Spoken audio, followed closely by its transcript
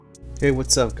Hey,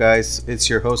 what's up, guys? It's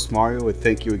your host Mario with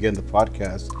Thank You Again, the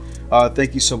podcast.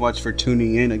 Thank you so much for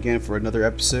tuning in again for another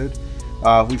episode.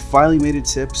 We finally made it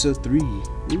to episode 3.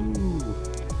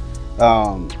 Ooh.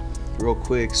 Um, Real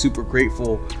quick, super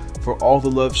grateful for all the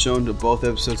love shown to both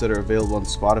episodes that are available on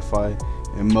Spotify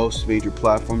and most major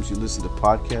platforms you listen to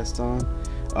podcasts on.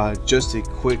 Just a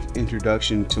quick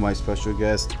introduction to my special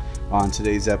guest on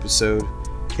today's episode,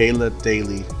 Kayla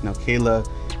Daly. Now, Kayla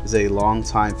is a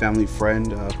longtime family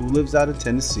friend who lives out in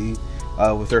Tennessee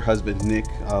with her husband Nick,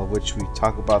 which we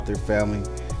talk about their family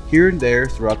here and there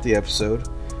throughout the episode.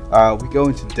 We go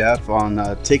into depth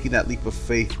on taking that leap of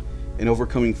faith and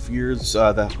overcoming fears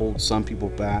that hold some people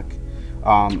back,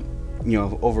 um,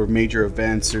 over major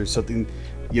events or something,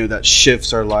 that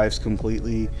shifts our lives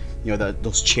completely. That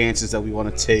those chances that we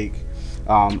want to take.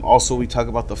 Also, we talk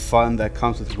about the fun that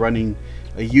comes with running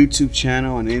a YouTube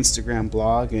channel, an Instagram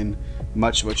blog, and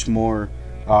much, much more.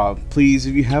 Please,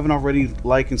 if you haven't already,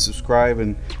 like and subscribe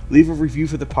and leave a review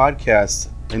for the podcast.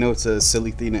 I know it's a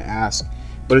silly thing to ask,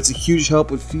 but it's a huge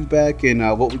help with feedback and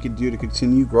what we can do to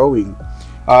continue growing.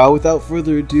 Without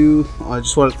further ado, I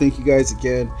just want to thank you guys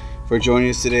again for joining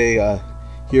us today.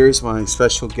 Here's my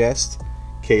special guest,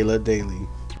 Kayla Daly.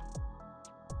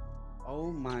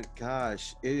 Oh my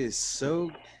gosh, it's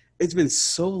been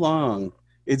so long.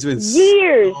 It's been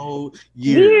Years, so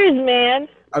years. years, man.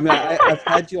 I mean, I've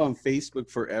had you on Facebook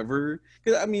forever.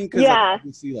 Because like Yeah,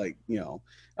 obviously, like we go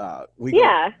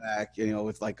yeah, back,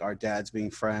 with like our dads being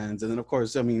friends, and then of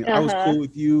course, I mean, I uh was huh, cool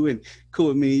with you and cool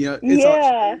with me. It's all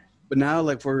yeah, chill. But now,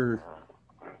 like we're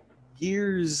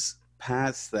years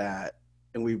past that,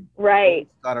 and we both right.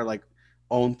 got our like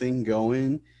own thing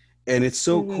going, and it's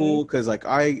so Mhm. cool because like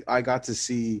I got to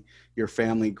see your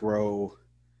family grow,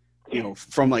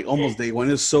 from like almost day one.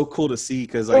 It was so cool to see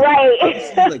because like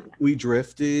obviously Right. like we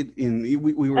drifted and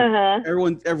we were Uh huh.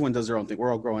 everyone does their own thing.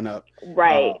 We're all growing up.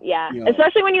 Right. Yeah. You know,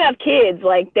 Especially when you have kids,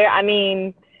 like there. I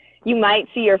mean, you might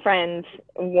see your friends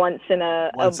once in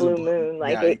a once in a blue blue, moon.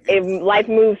 Like yeah, life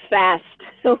moves fast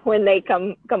when they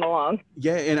come along.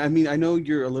 yeah, and I mean I know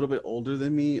you're a little bit older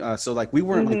than me, so like we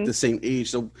weren't like Mhm. the same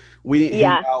age, so we didn't hang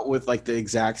Yeah. out with like the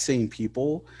exact same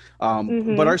people. But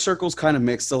Mhm. our circles kind of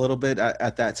mixed a little bit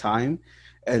at that time,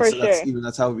 and For so sure.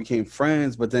 that's how we became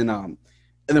friends. But then and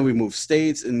then we moved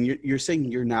states, and you're saying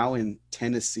you're now in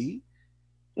Tennessee.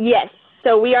 Yes.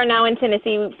 So we are now in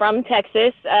Tennessee from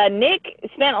Texas. Nick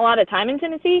spent a lot of time in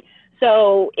Tennessee,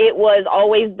 so it was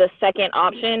always the second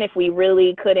option if we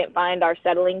really couldn't find our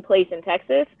settling place in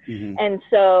Texas. Hmm. And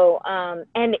so,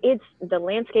 and it's the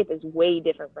landscape is way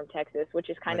different from Texas, which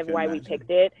is I kind of can why we imagine. picked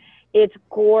it. It's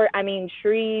gore. I mean,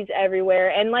 trees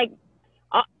everywhere, and like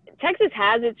uh, Texas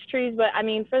has its trees, but I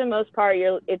mean, for the most part,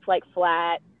 it's like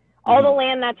flat. All the Hmm.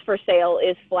 land that's for sale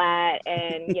is flat,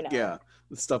 and you know. Yeah,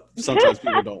 the stuff sometimes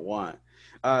people don't want.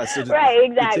 Right, To take it a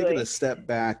exactly. step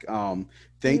back,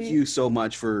 thank Hmm. you so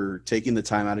much for taking the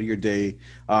time out of your day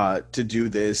to do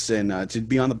this and to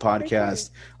be on the For sure. podcast.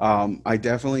 I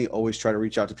definitely always try to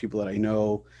reach out to people that I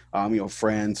know,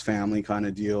 friends, family kind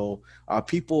of deal,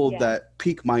 people Yeah. that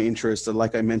pique my interest.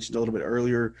 Like I mentioned a little bit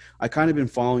earlier, I kind of been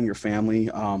following your family.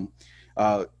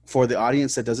 For the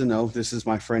audience that doesn't know, this is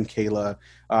my friend Kayla.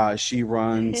 She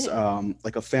runs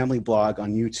like a family blog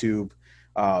on YouTube,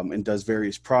 and does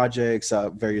various projects,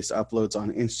 various uploads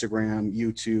on Instagram,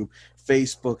 YouTube,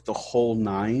 Facebook, the whole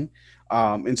nine.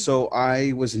 And so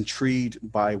I was intrigued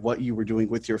by what you were doing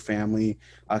with your family,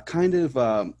 kind of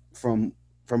from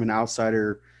an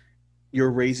outsider.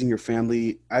 You're raising your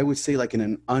family, I would say, like in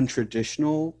an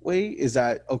untraditional way. Is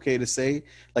that okay to say?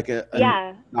 Like a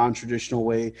Yeah. non-traditional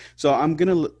way. So I'm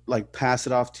gonna like pass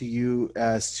it off to you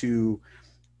as to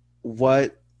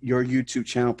what your YouTube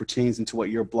channel pertains into what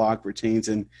your blog pertains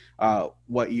and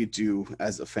what you do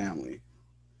as a family.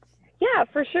 Yeah,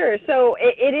 for sure. So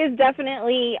it is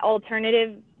definitely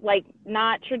alternative, like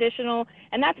not traditional.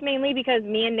 And that's mainly because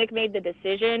me and Nick made the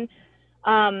decision.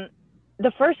 Um, the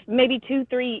first maybe 2,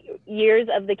 3 years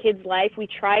of the kid's life, we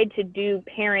tried to do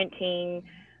parenting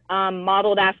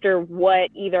modeled after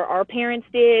what either our parents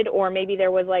did, or maybe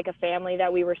there was like a family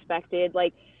that we respected.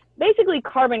 Like basically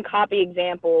carbon copy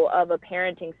example of a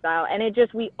parenting style. And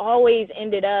we always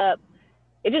ended up,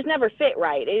 it just never fit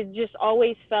right. It just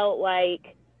always felt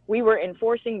like we were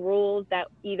enforcing rules that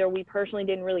either we personally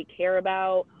didn't really care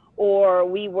about, or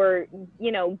we were,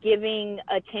 giving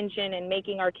attention and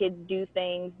making our kids do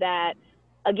things that,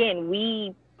 again,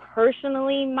 we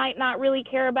personally might not really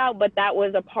care about, but that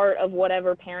was a part of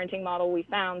whatever parenting model we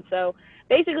found. So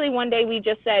basically, one day we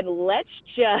just said, let's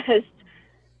just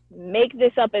make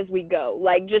this up as we go.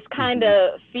 Like, just kind Hmm.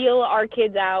 of feel our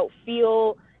kids out,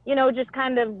 feel. just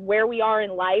kind of where we are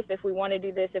in life, if we want to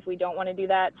do this, if we don't want to do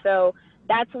that. So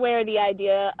that's where the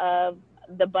idea of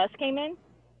the bus came in.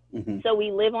 Hmm. So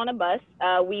we live on a bus.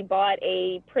 We bought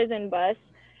a prison bus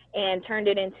and turned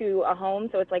it into a home.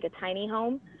 So it's like a tiny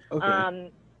home. Okay. Um,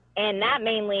 and that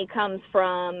mainly comes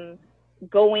from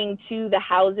going to the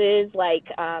houses, like,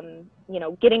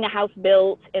 getting a house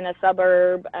built in a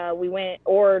suburb. We went,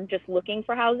 or just looking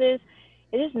for houses.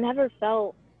 It just never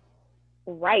felt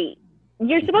right.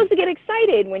 You're Hmm. supposed to get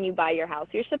excited when you buy your house.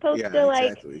 You're supposed Yeah, to,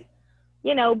 like, exactly.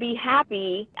 be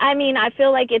happy. I mean, I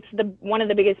feel like it's the one of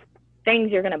the biggest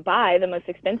things you're going to buy, the most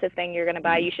expensive thing you're going to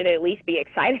buy. Hmm. You should at least be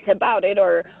excited about it,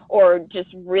 or just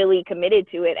really committed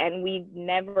to it. And we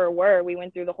never were. We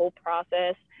went through the whole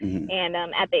process, Hmm. and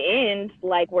at the end,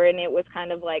 like, wherein it was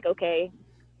kind of like, okay,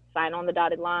 sign on the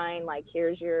dotted line. Like,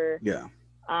 here's your Yeah.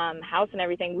 house and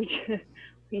everything.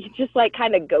 We just like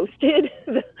kind of ghosted.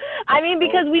 I mean, Oh.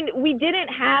 because we didn't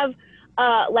have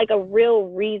like a real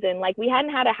reason. Like, we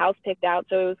hadn't had a house picked out,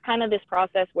 so it was kind of this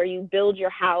process where you build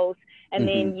your house and Hmm.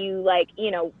 then you, like,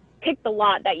 pick the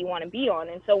lot that you want to be on.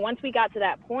 And so once we got to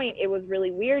that point, it was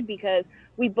really weird because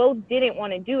we both didn't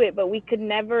want to do it, but we could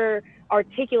never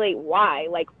articulate why.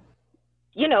 Like,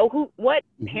 what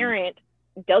Hmm. parent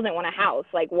doesn't want a house?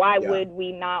 Like, why Yeah. would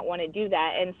we not want to do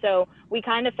that? And so we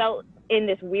kind of felt in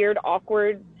this weird,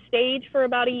 awkward stage for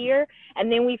about a year.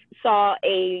 And then we saw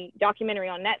a documentary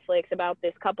on Netflix about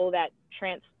this couple that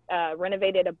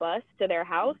renovated a bus to their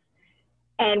house.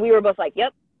 And we were both like,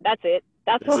 yep, that's it.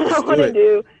 That's what I Let's want do to it.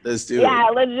 do. Let's do it. Yeah,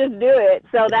 let's just do it.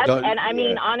 So Yeah, that's, don't. and I Yeah.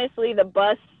 mean, honestly, the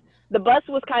bus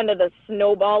was kind of the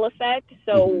snowball effect. Hmm.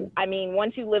 So, I mean,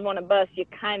 once you live on a bus, you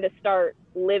kind of start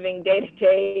living day to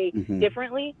day Hmm.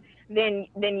 differently than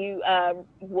you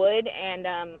would. And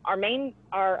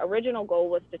our original goal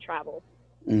was to travel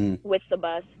Hmm. with the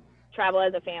bus, travel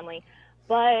as a family,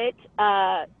 but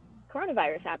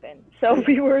coronavirus happened. So Yeah.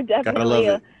 we were Gotta definitely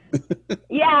love it.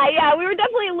 yeah, we were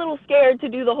definitely a little scared to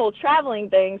do the whole traveling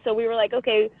thing. So we were like,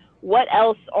 okay, what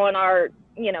else on our,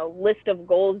 list of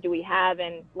goals do we have?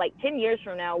 And like 10 years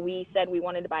from now, we said we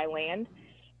wanted to buy land.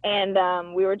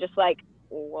 And we were just like,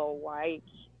 well, why?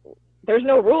 There's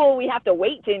no rule. We have to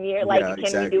wait 10 years. Like, Yeah,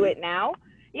 can we do exactly. it now?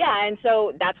 Yeah. And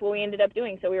so that's what we ended up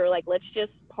doing. So we were like, let's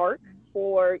just park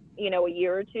for, a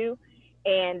year or two,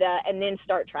 and then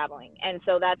start traveling. And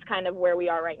so that's kind of where we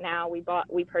are right now.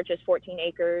 We purchased 14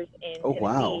 acres in Oh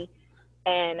wow. Tennessee.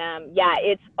 And yeah,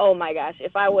 it's, oh my gosh,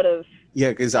 Yeah,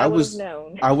 because if I would have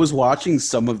known. I was watching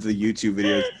some of the YouTube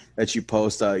videos that you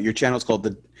post. Your channel's called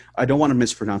the. I don't want to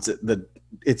mispronounce it.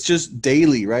 It's just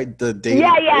daily, right? The daily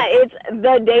Yeah, yeah, craze. it's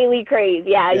the Daily Craze.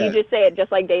 Yeah, you Yeah. just say it just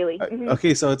like daily. Hmm.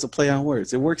 Okay, so it's a play on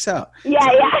words. It works out.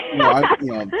 Yeah, So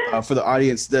yeah. for the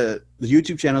audience, the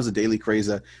YouTube channel is a daily craze.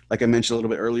 Like I mentioned a little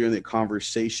bit earlier in the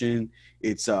conversation,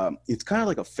 it's kind of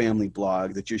like a family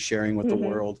blog that you're sharing with the Hmm.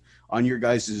 world on your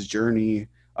guys' journey.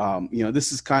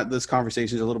 This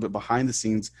conversation is a little bit behind the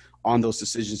scenes on those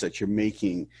decisions that you're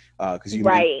making, because you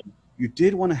mentioned Right. you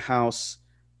did want a house,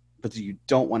 but you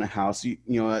don't want a house.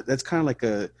 That's kind of like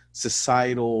a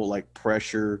societal like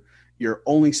pressure. You're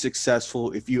only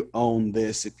successful if you own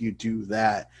this, if you do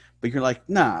that. But you're like,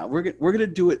 nah, we're gonna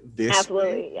do it this way,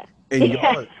 Absolutely. Yeah. and Yeah.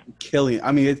 y'all are killing it.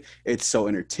 I mean, it's so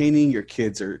entertaining. Your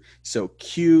kids are so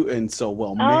cute and so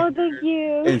well Oh, mannered, thank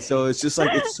you. and so it's just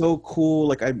like it's so cool.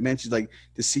 Like I mentioned, like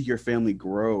to see your family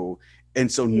grow,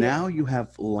 and so Yeah. now you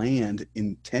have land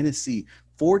in Tennessee,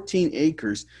 14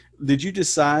 acres. Did you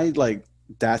decide like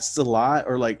that's the lot,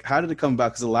 or like how did it come about?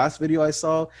 Because the last video I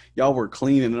saw, y'all were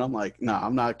cleaning, and I'm like, nah,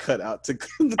 I'm not cut out to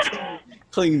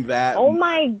clean that Oh much.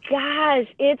 my gosh.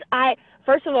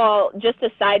 First of all, just a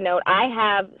side note, I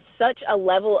have such a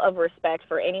level of respect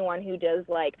for anyone who does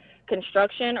like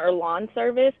construction or lawn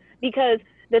service, because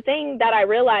the thing that I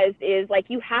realized is, like,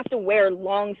 you have to wear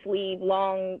long sleeve,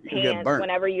 long You'll get pants burnt.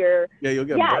 whenever you're, Yeah, you'll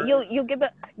get yeah, burnt.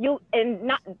 you'll and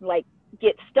not like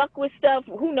get stuck with stuff.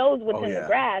 Who knows what's Oh in the yeah,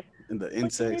 grass? and the But then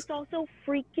insects. it's also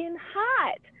freaking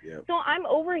hot. Yep. So I'm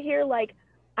over here like,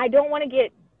 I don't want to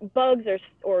get bugs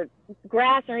or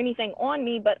grass or anything on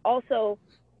me, but also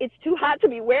it's too hot to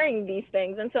be wearing these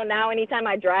things. And so now anytime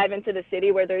I drive into the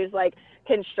city where there's like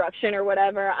construction or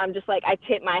whatever, I'm just like, I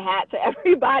tip my hat to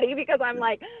everybody because I'm Yep.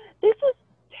 like, this is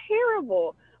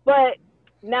terrible. But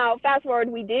now fast forward,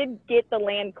 we did get the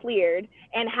land cleared,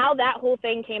 and how that whole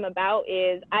thing came about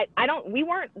is, I don't we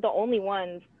weren't the only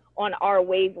ones on our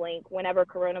wavelength whenever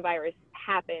coronavirus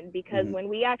happened, because Hmm. when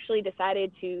we actually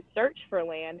decided to search for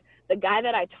land, the guy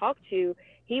that I talked to,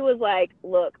 he was like,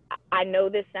 look, I know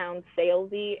this sounds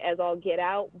salesy as all get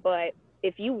out, but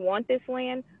if you want this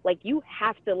land, like, you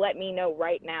have to let me know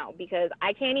right now, because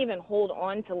I can't even hold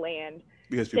on to land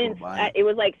Because people since buy it. it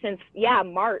was like since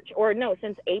March, or no,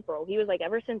 since April. He was like,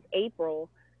 ever since April,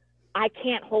 I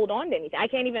can't hold on to anything. I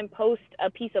can't even post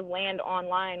a piece of land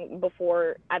online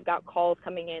before I've got calls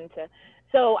coming in to.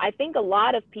 So I think a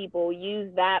lot of people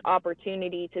use that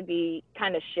opportunity to be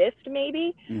kind of shift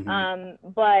maybe. Mm-hmm.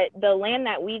 But the land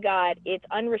that we got, it's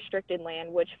unrestricted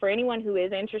land, which for anyone who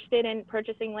is interested in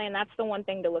purchasing land, that's the one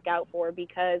thing to look out for,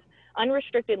 because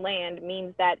unrestricted land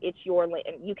means that it's your land.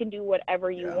 You can do whatever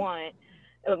you want.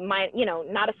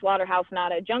 Not a slaughterhouse,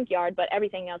 not a junkyard, but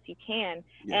everything else you can.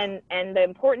 Yeah. And the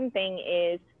important thing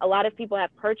is, a lot of people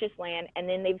have purchased land and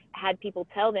then they've had people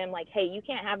tell them like, hey, you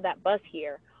can't have that bus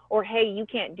here, or hey, you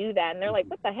can't do that. And they're like,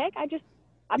 what the heck?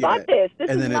 I bought this. This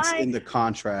And is then it's my in the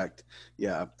contract.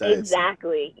 Yeah.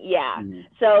 exactly. Yeah. Mm-hmm.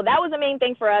 So that was the main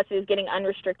thing for us, is getting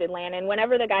unrestricted land. And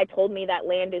whenever the guy told me that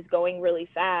land is going really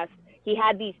fast, he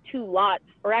had these 2 lots,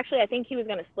 or actually I think he was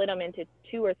going to split them into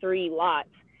 2 or 3 lots.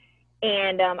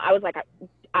 And I was like,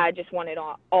 I just want it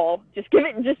all. Just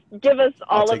give us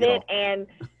all of it. And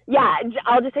yeah,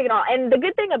 I'll just take it all. And the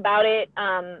good thing about it,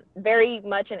 very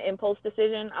much an impulse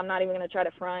decision. I'm not even going to try to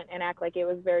front and act like it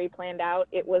was very planned out.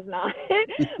 It was not.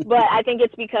 But I think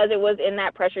it's because it was in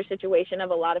that pressure situation of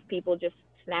a lot of people just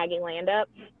snagging land up.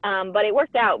 But it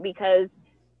worked out because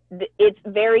it's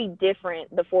very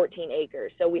different, the 14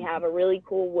 acres. So we have a really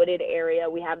cool wooded area.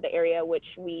 We have the area which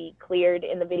we cleared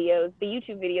in the videos, the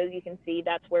YouTube videos. You can see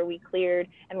that's where we cleared,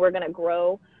 and we're going to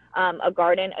grow a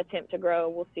garden, attempt to grow.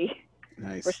 We'll see.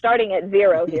 Nice. We're starting at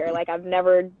 0 here. Like, I've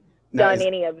never done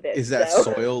any of this. Is that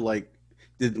soil, like,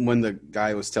 when the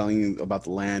guy was telling you about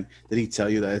the land, did he tell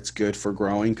you that it's good for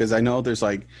growing? Because I know there's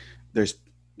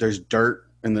dirt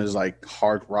and there's like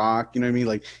hard rock, you know what I mean?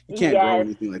 Like, you can't grow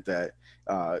anything like that.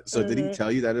 So did he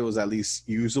tell you that it was at least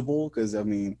usable? Because I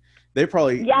mean, they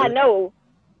probably no,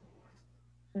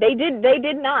 they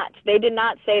did not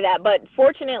say that, but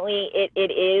fortunately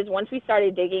it is. Once we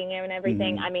started digging and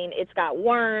everything, I mean, it's got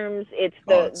worms, it's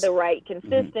the right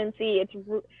consistency,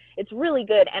 it's really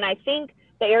good. And I think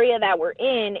the area that we're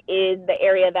in is the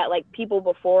area that like people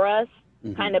before us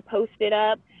kind of posted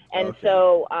up. And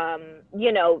so,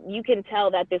 you can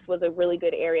tell that this was a really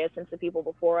good area, since the people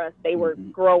before us, they were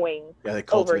growing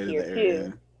over here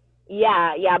too.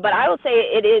 Yeah. But I will say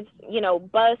it is,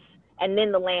 bus and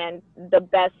then the land, the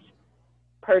best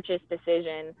purchase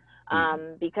decision,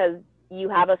 because you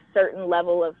have a certain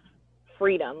level of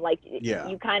freedom. Like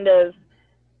you kind of,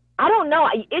 I don't know.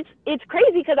 It's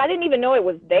crazy because I didn't even know it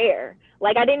was there.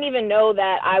 Like, I didn't even know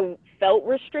that I felt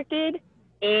restricted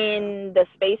in the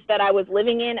space that I was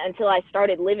living in until I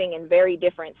started living in very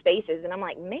different spaces. And I'm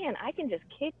like, man, I can just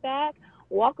kick back,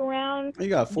 walk around,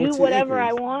 do whatever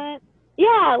I want.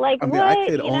 Yeah, like, I mean, what? I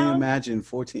could only imagine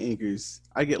 14 acres.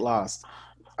 I get lost.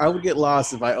 I would get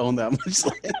lost if I owned that much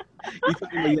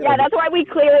land. Yeah, that's why we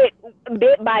clear it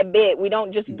bit by bit. We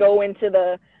don't just go into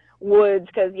the woods,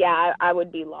 because I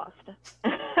would be lost.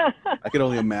 I could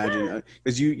only imagine,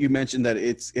 because you mentioned that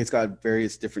it's got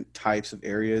various different types of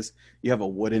areas. You have a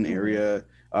wooden area.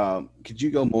 Could you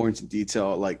go more into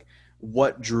detail, like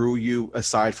what drew you,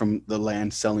 aside from the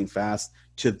land selling fast,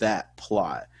 to that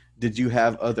plot? Did you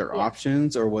have other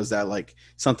options, or was that like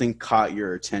something caught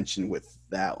your attention with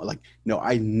that? Like, no,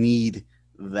 I need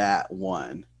that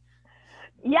one.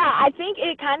 Yeah, I think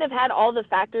it kind of had all the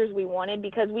factors we wanted,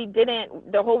 because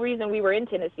the whole reason we were in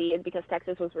Tennessee is because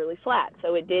Texas was really flat.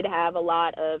 So it did have a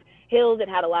lot of hills, it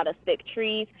had a lot of thick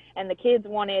trees, and the kids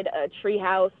wanted a tree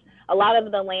house. A lot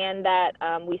of the land that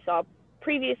we saw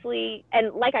previously,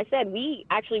 and like I said, we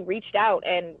actually reached out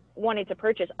and wanted to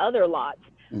purchase other lots,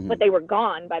 but they were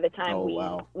gone by the time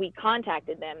we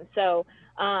contacted them. So,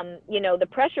 the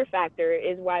pressure factor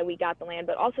is why we got the land,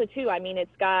 but also too, I mean,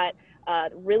 it's got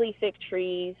really thick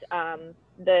trees.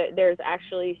 There's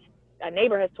actually, a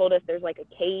neighbor has told us there's like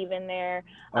a cave in there.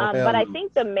 But I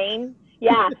think the main,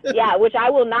 which I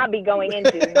will not be going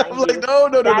into. I'm like,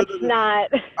 no. That's not.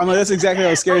 I'm like, that's exactly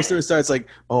how a scary story starts. Like,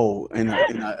 in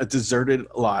a deserted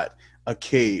lot, a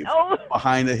cave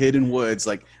behind the hidden woods.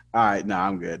 Like, all right,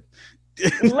 I'm good.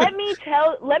 Let me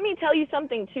tell you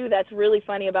something too that's really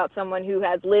funny about someone who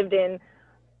has lived in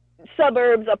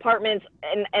suburbs, apartments,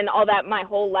 and all that my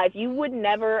whole life. You would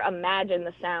never imagine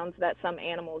the sounds that some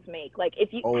animals make. Like,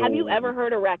 have you ever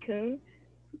heard a raccoon?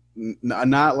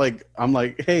 Not like, I'm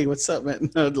like, hey, what's up,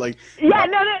 man? Like, no.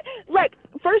 Like,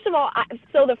 first of all,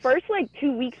 so the first like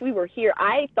 2 weeks we were here,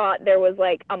 I thought there was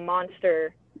like a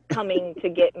monster coming to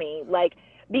get me, like,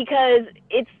 because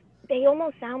they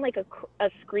almost sound like a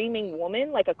screaming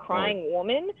woman, like a crying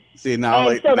woman. See, now,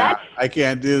 like, so I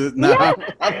can't do this. Nah.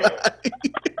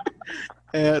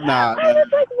 I was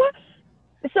like, what?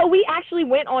 So we actually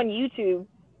went on YouTube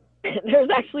There's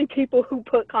actually people who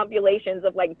put compilations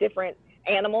of like different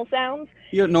animal sounds.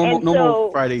 Yeah, And normal so,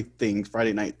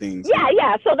 Friday night things.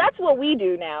 yeah. So that's what we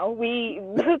do now. We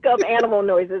look up animal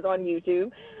noises on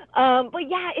YouTube. But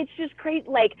yeah, it's just crazy.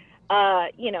 Like,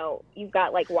 you've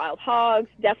got like wild hogs,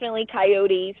 definitely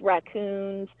coyotes,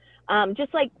 raccoons,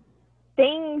 just like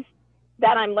things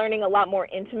that I'm learning a lot more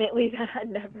intimately that I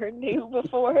never knew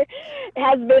before. It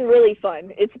has been really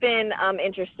fun. It's been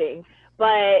interesting.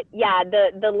 But yeah,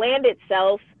 the land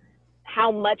itself,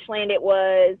 how much land it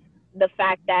was, the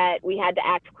fact that we had to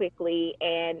act quickly,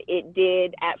 and it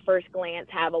did at first glance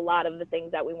have a lot of the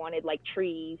things that we wanted, like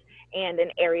trees and an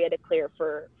area to clear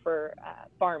for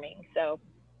farming. So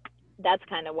that's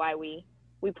kind of why we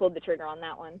pulled the trigger on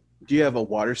that one. Do you have a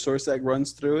water source that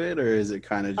runs through it, or is it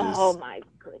kind of Oh just? my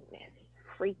goodness,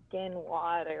 freaking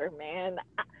water, man.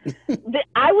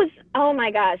 I was, oh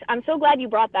my gosh, I'm so glad you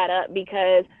brought that up,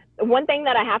 because one thing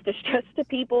that I have to stress to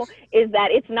people is that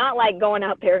it's not like going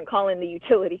out there and calling the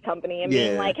utility company and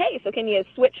being Yeah, like, hey, so can you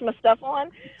switch my stuff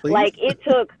on? please. Like, it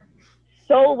took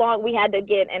so long. We had to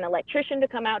get an electrician to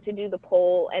come out to do the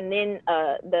pole, and then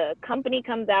the company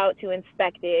comes out to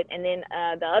inspect it, and then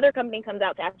the other company comes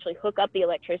out to actually hook up the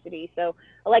electricity. So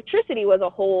electricity was a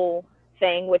whole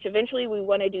thing, which eventually we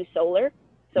want to do solar,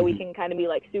 so we Hmm. can kind of be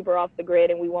like super off the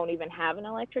grid and we won't even have an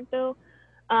electric bill.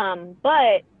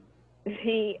 But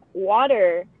the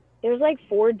water, there's like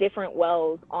 4 different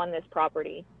wells on this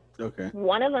property. Okay.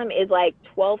 One of them is like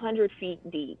 1,200 feet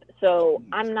deep. So Jeez.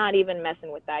 I'm not even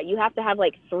messing with that. You have to have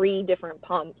like 3 different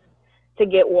pumps to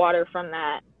get water from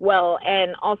that well.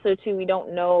 And also, too, we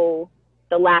don't know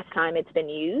the last time it's been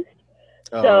used.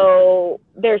 Oh, okay. So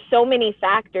there's so many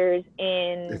factors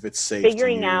in If it's safe to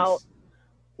figuring out,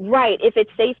 use. right, if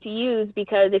it's safe to use,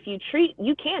 because if you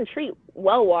can treat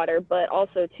well water, but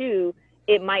also, too,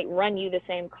 it might run you the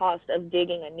same cost of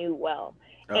digging a new well.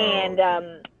 Oh, And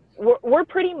okay. we're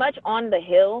pretty much on the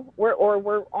hill. We're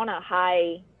on a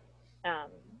high, um,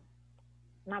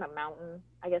 not a mountain.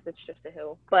 I guess it's just a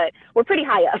hill, but we're pretty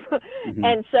high up. Hmm.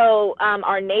 And so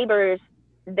our neighbors,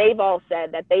 they've all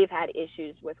said that they've had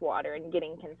issues with water and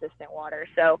getting consistent water.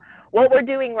 So what we're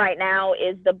doing right now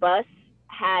is the bus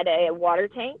had a water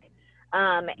tank.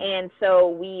 And so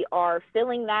we are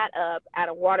filling that up at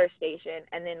a water station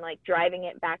and then like driving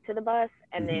it back to the bus.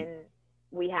 And Hmm. then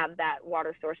we have that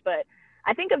water source. But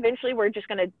I think eventually we're just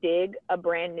going to dig a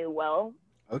brand new well.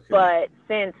 Okay. But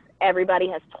since everybody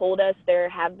has told us there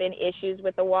have been issues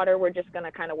with the water, we're just going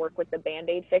to kind of work with the band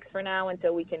aid fix for now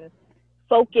until we can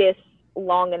focus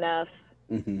long enough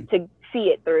Hmm. to see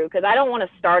it through. Because I don't want to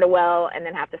start a well and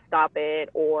then have to stop it,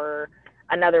 or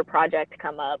another project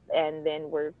come up and then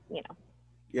we're,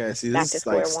 Yeah, see, back this to is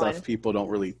like square stuff one. people don't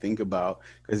really think about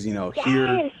because, here,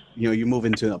 Yes. you move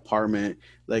into an apartment,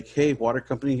 like, hey, water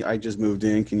company, I just moved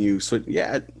in. Can you switch?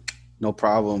 Yeah, no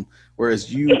problem. Whereas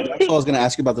that's what I was going to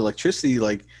ask you about the electricity.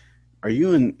 Like, are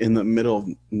you in the middle of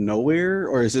nowhere,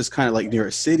 or is this kind of like near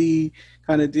a city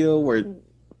kind of deal where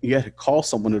you had to call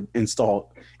someone to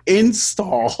install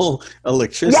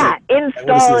electricity? Yeah, Like, what is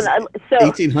install. this, And so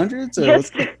 1800s or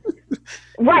just what's going?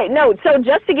 right. No. So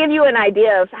just to give you an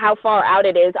idea of how far out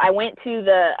it is, I went to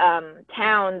the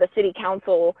town, the city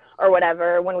council or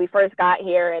whatever, when we first got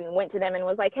here, and went to them and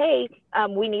was like, "Hey,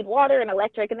 we need water and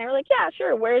electric," and they were like, "Yeah,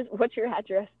 sure. What's your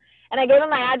address?" And I gave him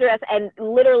my address, and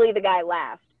literally the guy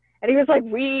laughed, and he was like,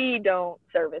 "We don't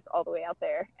service all the way out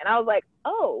there," and I was like,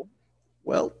 "Oh,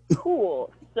 Well,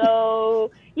 cool." So,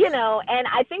 and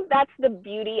I think that's the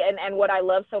beauty, and what I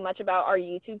love so much about our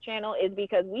YouTube channel is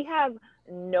because we have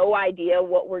no idea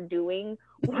what we're doing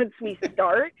once we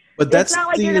start. but It's that's not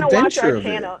like you're the going to watch our adventure of it.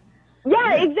 channel.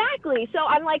 Yeah, Yeah. exactly. So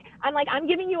I'm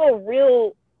giving you a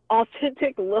real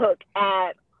authentic look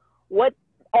at what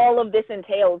all of this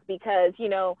entails, because,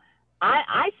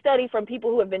 I study from people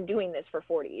who have been doing this for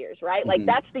 40 years, right? Like, Hmm.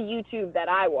 that's the YouTube that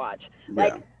I watch.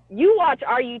 Like, Yeah. you watch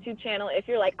our YouTube channel if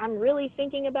you're like, I'm really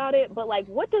thinking about it, but like,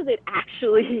 what does it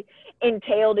actually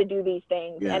entail to do these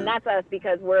things? And Yeah. that's us,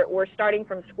 because we're starting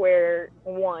from square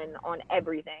one on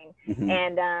everything. Hmm.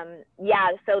 And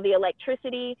yeah, so the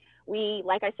electricity, we,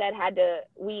 like I said,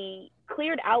 we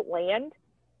cleared out land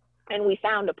and we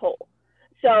found a pole.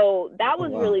 So that Oh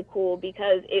was wow. really cool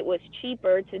because it was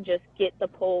cheaper to just get the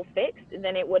pole fixed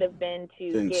than it would have been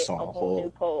to Didn't get saw a a whole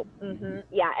new hole. pole. Hmm.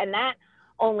 Yeah, and that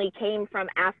only came from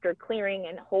after clearing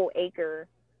a whole acre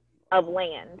of Wow.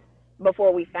 land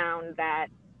before we found that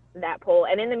pole.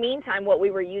 And in the meantime, what we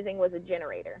were using was a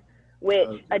generator, which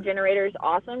a Okay. generator is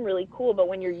awesome, really cool. But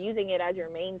when you're using it as your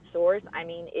main source, I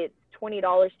mean, it's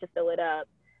 $20 to fill it up,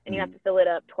 and you have Mm. to fill it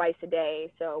up twice a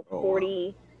day. So Oh wow.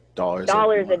 $40 Dollars a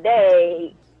a month.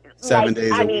 day. Seven Like,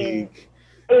 days I a mean, week.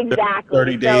 Exactly.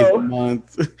 30 days a So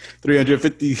month,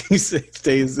 356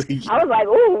 days a year. I was like,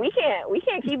 "Ooh, we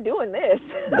can't keep doing this."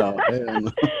 No, hell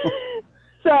no.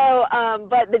 So,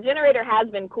 but the generator has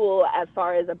been cool as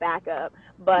far as a backup.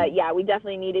 But Mm. yeah, we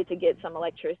definitely needed to get some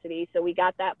electricity, so we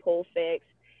got that pole fixed.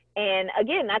 And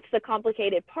again, that's the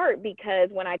complicated part because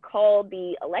when I called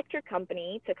the electric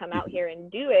company to come out Mhm. here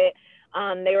and do it,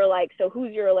 they were like, "So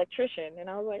who's your electrician?" And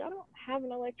I was like, "I don't have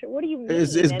an electric. What do you mean?"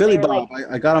 It's And they Billy were like, Bob.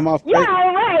 I got him off "Yeah,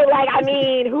 credit. right. Like, I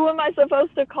mean, who am I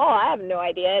supposed to call? I have no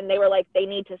idea." And they were like, "They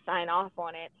need to sign off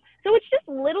on it." So it's just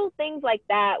little things like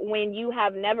that when you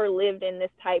have never lived in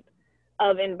this type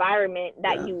of environment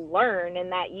that Yeah. you learn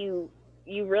and that you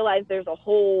realize there's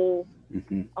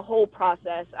Hmm. a whole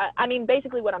process. I mean,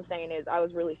 basically what I'm saying is I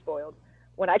was really spoiled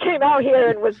when I came out here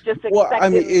and was just Well, I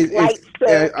mean, expecting lights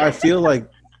to. I feel like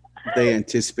they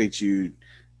anticipate you,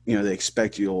 they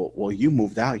expect you, well, you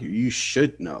moved out here. You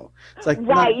should know. It's like,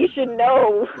 not Right, you should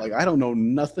know. like, I don't know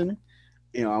nothing.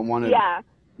 I want to,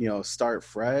 Yeah, start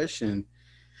fresh and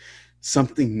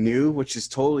something new, which is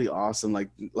totally awesome.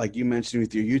 Like you mentioned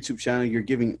with your YouTube channel, you're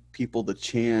giving people the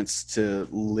chance to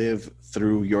live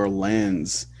through your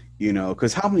lens,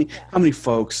 because yeah, how many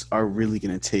folks are really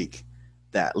going to take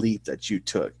that leap that you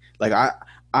took? Like I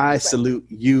right. salute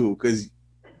you because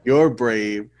you're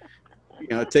brave,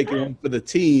 taking one for the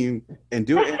team and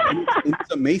do it. And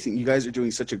it's amazing. You guys are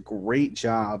doing such a great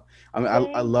job. I mean, I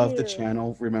Thank love the you.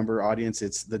 channel. Remember, audience,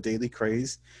 it's the Daily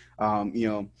Craze. Um, you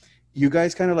know, you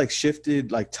guys kind of like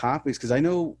shifted like topics because I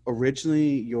know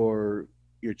originally your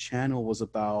channel was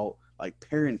about like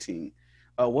parenting.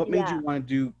 What made you Yeah. want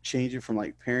to change it from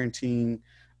like parenting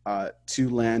to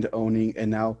land owning, and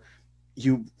now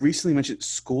you recently mentioned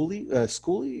schoolie.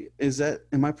 Schoolie,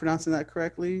 am I pronouncing that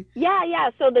correctly? Yeah, yeah.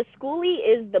 So the schoolie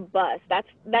is the bus.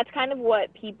 That's kind of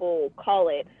what people call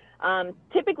it.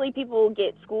 Typically, people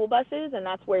get school buses, and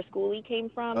that's where schoolie came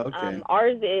from. Okay.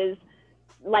 Ours is,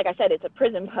 like I said, it's a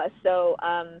prison bus, so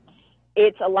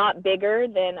it's a lot bigger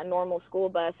than a normal school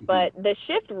bus. Mhm. But the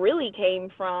shift really came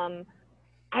from,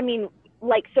 I mean,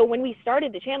 like, so when we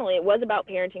started the channel, it was about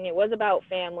parenting, it was about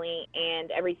family and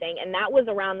everything, and that was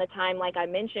around the time, like I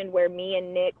mentioned, where me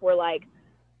and Nick were like,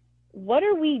 "What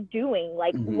are we doing?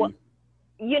 Like, what?"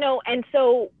 Mhm. And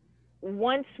so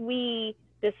once we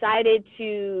decided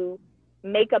to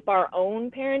make up our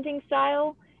own parenting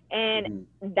style, and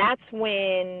Mhm. that's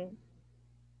when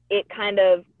it kind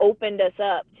of opened us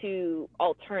up to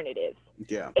alternatives.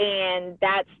 Yeah. And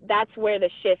that's where the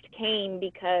shift came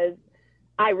because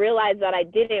I realized that I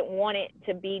didn't want it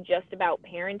to be just about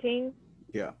parenting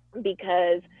Yeah.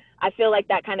 because I feel like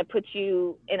that kind of puts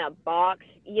you in a box,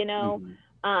 you know.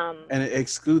 Mhm. Um, And it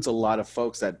excludes a lot of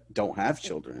folks that don't have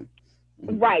children.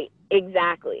 Mhm. Right,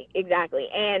 exactly, exactly.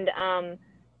 And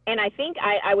I think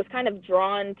I was kind of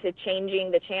drawn to changing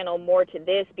the channel more to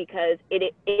this because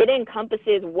it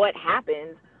encompasses what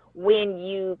happens when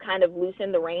you kind of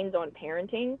loosen the reins on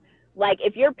parenting. Like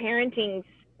if you're parenting,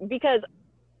 because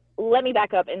let me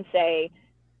back up and say,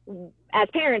 as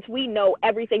parents, we know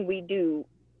everything we do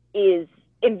is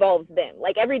involves them.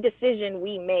 Like every decision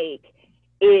we make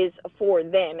is for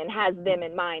them and has them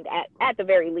in mind. At the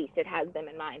very least, it has them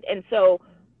in mind. And so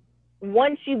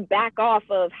once you back off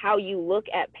of how you look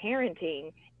at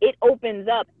parenting, it opens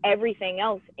up everything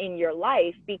else in your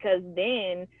life because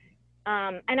then,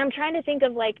 and I'm trying to think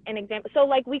of like an example. So,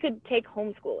 like, we could take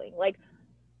homeschooling. Like,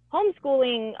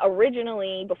 homeschooling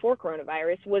originally before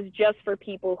coronavirus was just for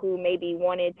people who maybe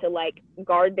wanted to like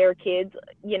guard their kids,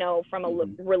 from a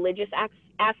Mhm. religious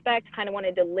aspect, kind of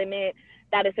wanted to limit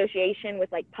that association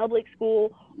with like public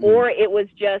school, Mhm. or it was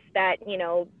just that,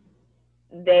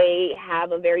 they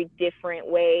have a very different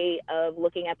way of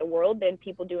looking at the world than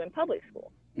people do in public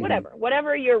school. Mhm.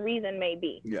 Whatever your reason may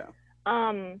be. Yeah.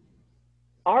 Um,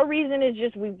 our reason is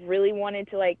just we really wanted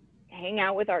to like hang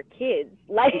out with our kids.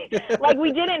 Like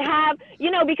we didn't have,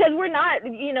 because we're not,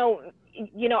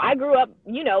 I grew up,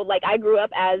 I grew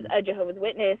up as a Jehovah's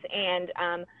Witness, and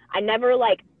I never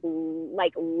like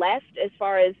left as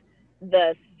far as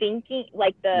the thinking,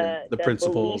 like Yeah. The the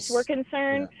beliefs were principles.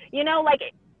 concerned, Yeah. like,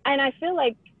 and I feel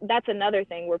like that's another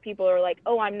thing where people are like,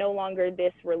 "Oh, I'm no longer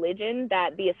this religion."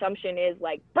 That the assumption is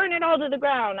like, "Burn it all to the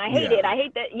ground. I hate it. Yeah. I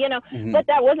hate that." Mhm. But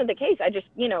that wasn't the case. I just,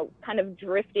 kind of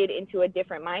drifted into a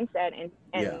different mindset Yeah.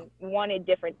 and wanted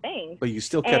different things. But you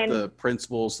still kept And the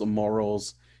principles, the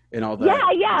morals, and all that.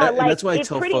 yeah, yeah, And like that's why I it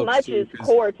tell pretty folks much too, is because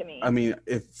core to I me. mean,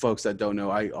 if folks that don't know,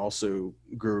 I also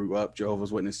grew up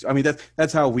Jehovah's Witness. I mean,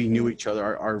 that's how we knew Mhm. each other.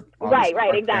 Our Right, obviously right,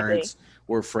 our exactly. parents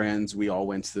were friends. We all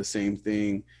went to the same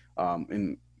thing,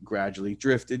 and gradually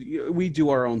drifted. We do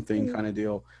our own thing, Mhm. kind of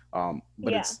deal. But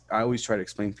Yeah. it's I always try to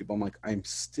explain to people. I'm like, I'm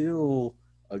still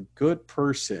a good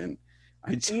person.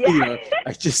 Yeah.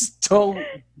 I just don't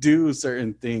do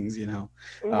certain things, Uh,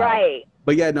 Right.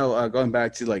 but yeah, no, going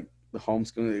back to like the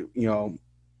homeschooling,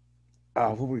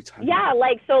 what were we talking Yeah, about?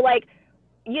 like so like,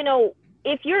 you know,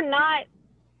 if you're not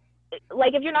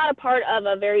if you're not a part of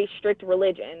a very strict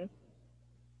religion,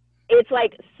 it's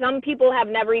like some people have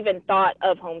never even thought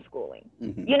of homeschooling.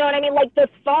 Hmm. You know what I mean? Like the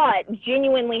thought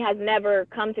genuinely has never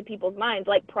come to people's minds,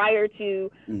 like prior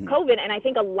to Hmm. COVID. And I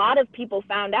think a lot of people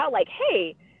found out, like,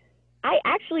 hey, I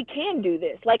actually can do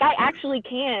this. Like, I Yeah. actually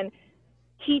can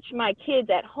teach my kids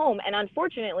at home. And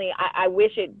unfortunately, I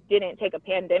wish it didn't take a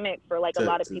pandemic for like a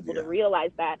lot of people to Yeah.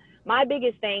 realize that. My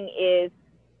biggest thing is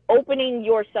opening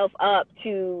yourself up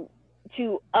to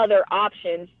other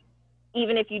options,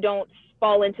 even if you don't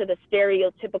fall into the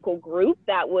stereotypical group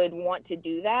that would want to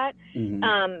do that.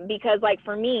 Hmm. Because like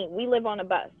for me, we live on a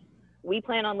bus. We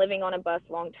plan on living on a bus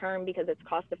long term because it's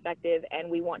cost effective and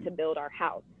we want to build our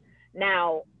house.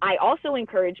 Now, I also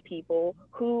encourage people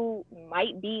who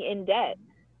might be in debt,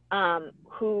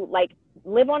 who like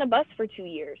live on a bus for 2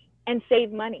 years and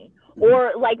save money, Hmm.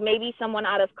 or like maybe someone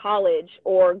out of college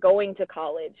or going to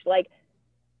college, like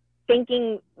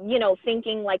thinking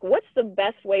like, what's the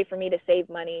best way for me to save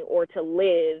money or to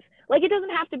live? Like, it doesn't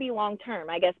have to be long term.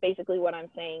 I guess basically what I'm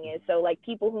saying is, so like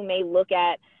people who may look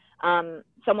at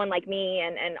someone like me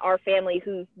and our family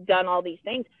who's done all these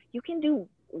things, you can do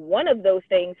one of those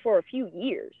things for a few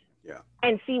years Yeah.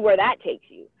 and see where that takes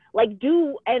you. Like,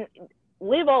 do and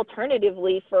live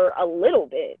alternatively for a little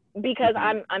bit, because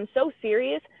Hmm. I'm so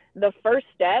serious. The first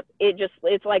step,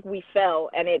 it's like we fell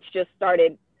and it's just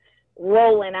started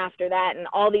rolling after that, and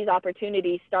all these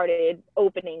opportunities started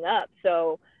opening up.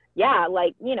 So yeah,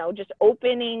 like, just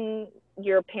opening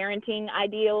your parenting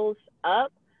ideals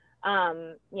up,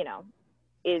 um you know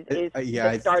is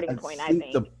Yeah, the starting I point, I think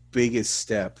think. the biggest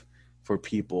step for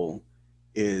people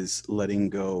is letting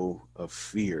go of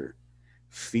fear.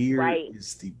 Fear Right.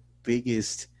 is the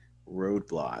biggest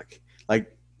roadblock.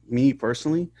 Like me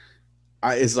personally,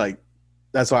 I it's like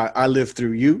that's why I live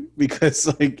through you because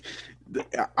like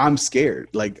I'm scared.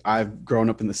 Like I've grown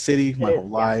up in the city It my is. whole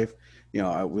Yeah. life.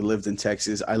 We lived in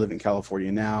Texas. I live in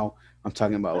California now. I'm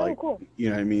talking about Oh, like, cool.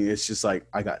 what I mean? It's just like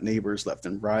I got neighbors left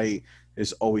and right.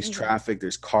 There's always Mhm. traffic.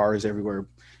 There's cars everywhere.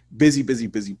 Busy, busy,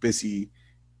 busy, busy.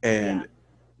 Yeah. And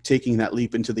taking that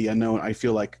leap into the unknown, I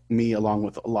feel like me, along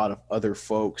with a lot of other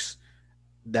folks,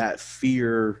 that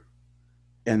fear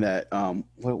and that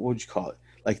what would you call it,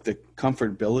 like the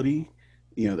comfortability,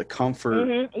 the comfort,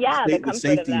 Mhm. Yeah, the the comfort of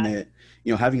safety that.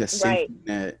 net, having a Right. safety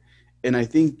net. And I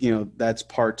think that's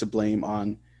part to blame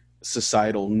on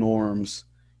societal norms.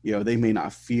 They may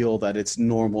not feel that it's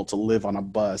normal to live on a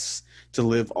bus, to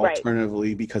live Right.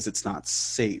 alternatively because it's not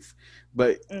safe.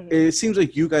 But Mhm. it seems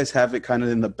like you guys have it kind of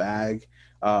in the bag.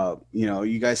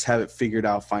 You guys have it figured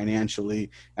out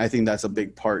financially. I think that's a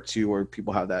big part too, where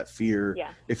people have that fear.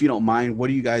 Yeah. If you don't mind, what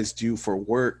do you guys do for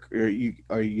work? What do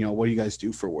you guys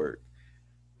do for work?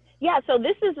 Yeah, so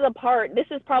this is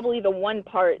probably the one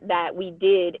part that we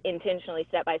did intentionally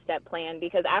step by step plan,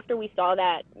 because after we saw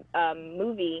that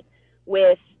movie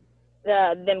with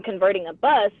them converting a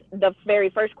bus, the very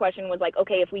first question was like,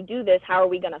 okay, if we do this, how are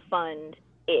we going to fund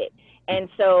it? And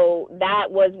so that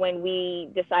was when we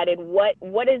decided what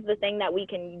is the thing that we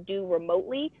can do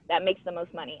remotely that makes the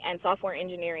most money, and software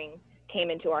engineering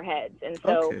came into our heads. And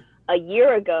so Okay. a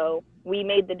year ago, we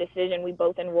made the decision. We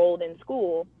both enrolled in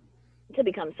school to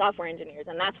become software engineers,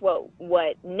 and that's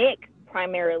what Nick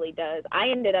primarily does. I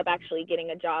ended up actually getting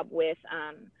a job with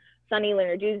Sunny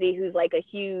Lenarduzzi, who's like a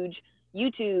huge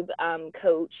YouTube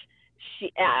coach.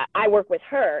 I work with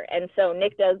her, and so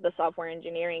Nick does the software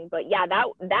engineering. But yeah,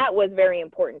 that was very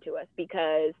important to us,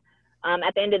 because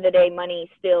at the end of the day,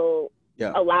 money still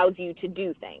Yeah. allows you to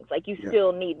do things. Like, you Yeah.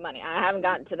 still need money. I haven't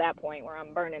gotten to that point where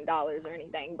I'm burning dollars or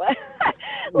anything, but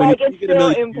When like, you it's get a still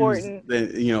million views, important.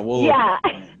 then we'll look Yeah.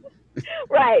 at that.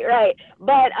 Right, right.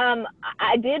 But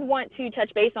I did want to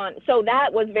touch base on. So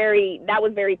that was very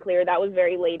clear. That was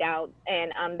very laid out,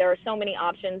 and there are so many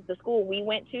options. The school we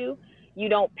went to, you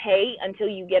don't pay until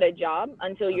you get a job,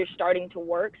 until you're starting to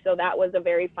work. So that was a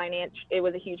very financial. It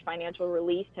was a huge financial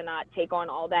release to not take on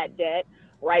all that debt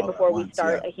right All at before we once.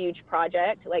 start Yeah. a huge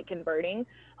project like converting.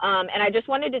 And I just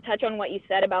wanted to touch on what you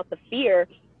said about the fear,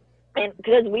 and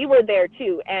because we were there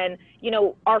too, and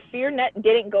our fear net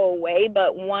didn't go away.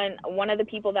 But one of the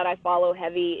people that I follow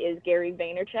heavy is Gary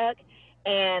Vaynerchuk,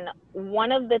 and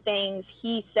one of the things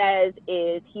he says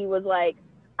is, he was like,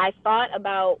 I thought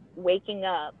about waking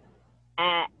up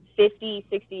at 50,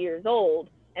 60 years old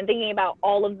and thinking about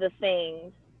all of the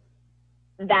things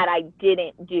that I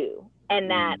didn't do, and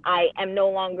that Mm. I am no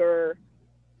longer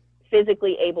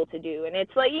physically able to do. And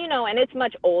it's like, and it's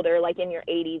much older, like in your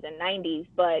 80s and 90s,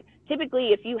 but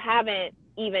typically if you haven't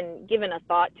even given a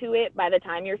thought to it by the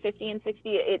time you're 50 and 60,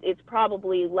 it's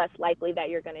probably less likely that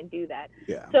you're going to do that.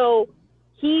 Yeah. So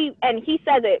he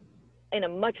says it in a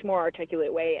much more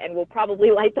articulate way and will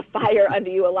probably light the fire under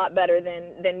you a lot better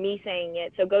than me saying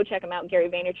it. So go check him out, Gary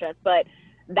Vaynerchuk. But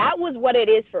that was what it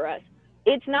is for us.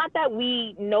 It's not that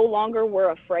we no longer were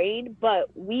afraid, but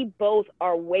we both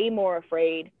are way more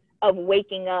afraid of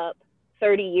waking up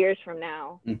 30 years from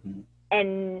now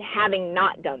and having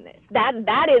not done this.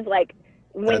 That is like,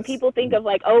 when people think of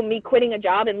like, oh, me quitting a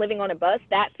job and living on a bus,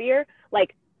 that fear,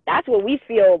 like, that's what we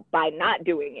feel by not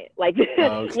doing it. Like,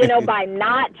 by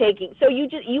not taking. So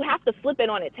you have to flip it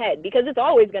on its head, because it's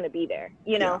always going to be there.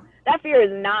 That fear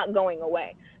is not going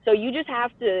away. So you just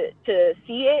have to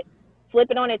see it,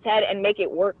 flip it on its head, and make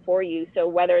it work for you. So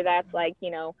whether that's like,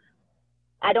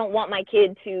 I don't want my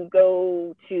kid to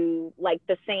go to like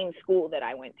the same school that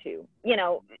I went to,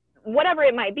 whatever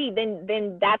it might be,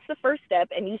 then that's the first step.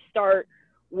 And you start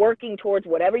working towards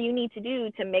whatever you need to do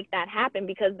to make that happen,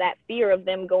 because that fear of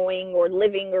them going or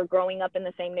living or growing up in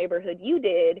the same neighborhood you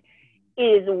did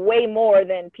is way more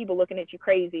than people looking at you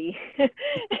crazy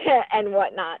and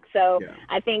whatnot. So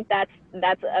I think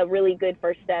that's a really good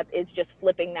first step, is just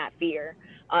flipping that fear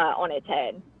on its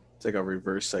head. It's like a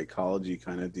reverse psychology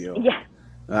kind of deal. Yeah.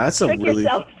 That's a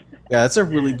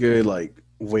really good like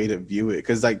way to view it,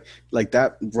 because like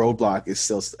that roadblock is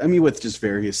still, I mean, with just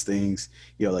various things,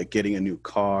 like getting a new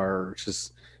car, or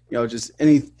just just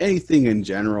anything in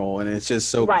general. And it's just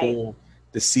so cool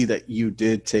to see that you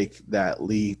did take that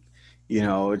leap.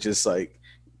 Just like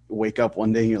wake up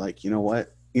one day and you're like, you know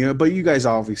what, but you guys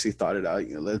obviously thought it out.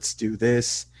 Let's do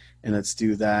this and let's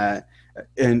do that.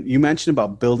 And you mentioned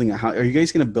about building a house. Are you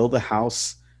guys going to build a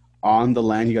house on the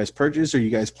land you guys purchased, or are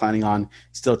you guys planning on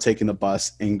still taking the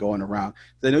bus and going around?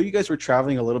 I know you guys were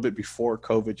traveling a little bit before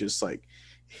COVID just like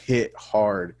hit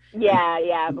hard.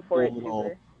 Yeah, before it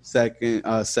little second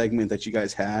segment that you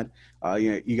guys had.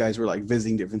 You guys were like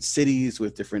visiting different cities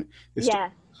with different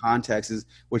contexts,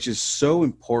 which is so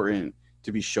important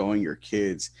to be showing your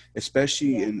kids,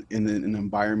 especially in an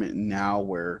environment now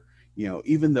where,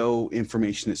 even though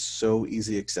information is so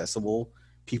easily accessible,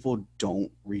 people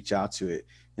don't reach out to it.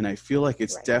 And I feel like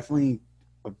it's definitely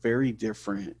a very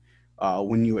different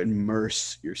when you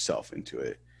immerse yourself into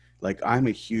it. Like, I'm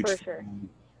a huge fan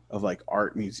of like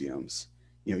art museums.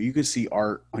 You could see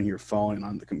art on your phone and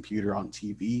on the computer, on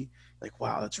TV. Like,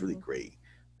 wow, that's really great.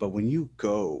 But when you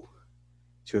go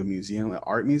to a museum, an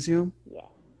art museum,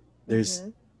 there's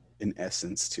an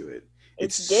essence to it.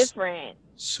 It's different.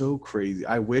 So crazy.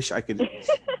 I wish I could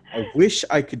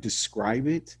describe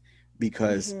it,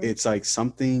 because it's like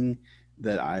something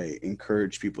that I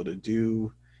encourage people to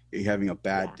do. You're having a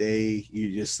bad day,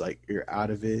 you just like, you're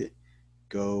out of it,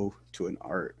 go to an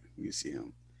art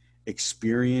museum,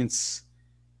 experience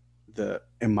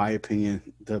in my opinion,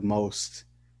 the most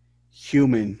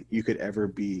human you could ever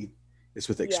be is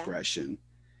with expression.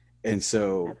 And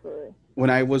so when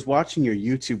I was watching your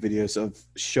YouTube videos of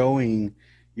showing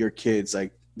your kids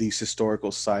like these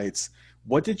historical sites,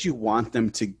 what did you want them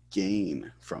to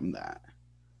gain from that?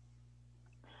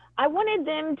 I wanted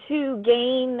them to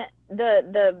gain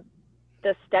the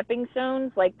stepping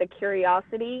stones, like the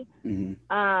curiosity,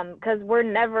 because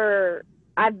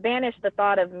I've banished the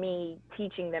thought of me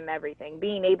teaching them everything,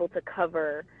 being able to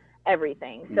cover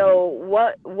everything. So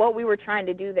what we were trying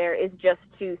to do there is just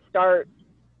to start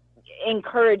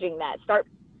encouraging that, start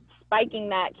spiking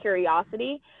that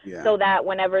curiosity, so that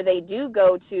whenever they do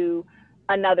go to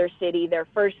another city, their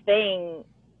first thing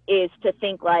is to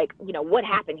think like, what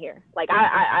happened here? Like,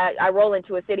 I roll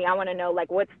into a city, I want to know like,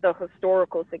 what's the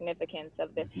historical significance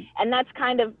of this? And that's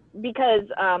kind of because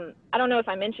I don't know if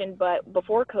I mentioned, but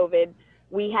before COVID,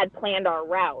 we had planned our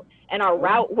route, and our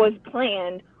route was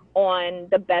planned on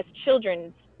the best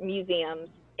children's museums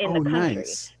in the country.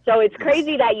 Nice. So it's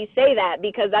crazy that you say that,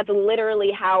 because that's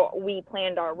literally how we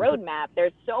planned our roadmap.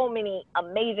 There's so many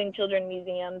amazing children's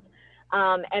museums.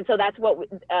 And so that's what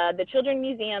the children's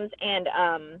museums and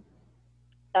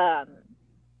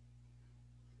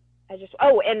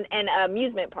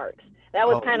amusement parks. That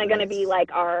was kind of going to be like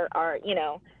our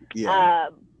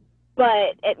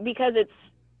but because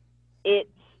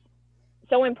it's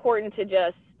so important to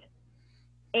just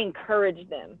encourage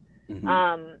them.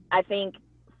 I think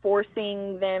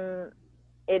forcing them,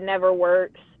 it never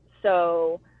works.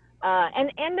 So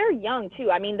and they're young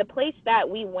too. I mean, the place that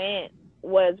we went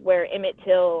was where Emmett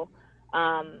Till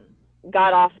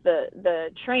got off the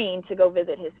train to go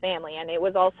visit his family, and it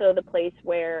was also the place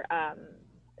where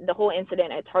the whole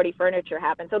incident at Tardy Furniture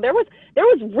happened. So there was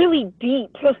really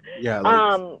deep Yeah,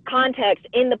 like context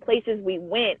in the places we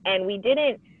went, and we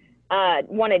didn't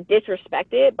want to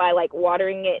disrespect it by like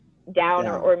watering it down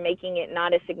yeah, or making it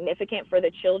not as significant for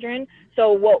the children.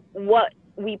 So what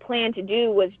we planned to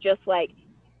do was just like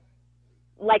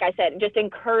I said, just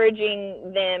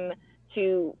encouraging them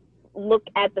to look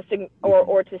at the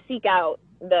or to seek out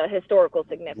the historical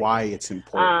significance. why it's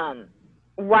important.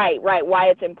 Right, why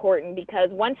it's important, because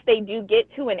once they do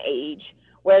get to an age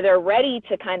where they're ready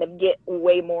to kind of get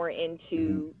way more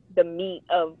into the meat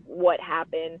of what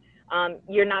happened,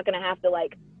 you're not going to have to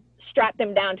like strap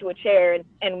them down to a chair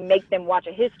and make them watch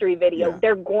a history video. Yeah.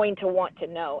 They're going to want to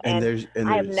know. And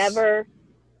I've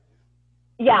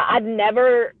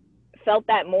never felt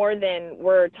that more than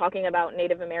we're talking about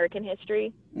Native American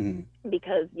history,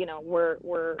 because, you know,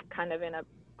 we're kind of in a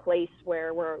place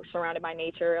where we're surrounded by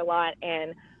nature a lot.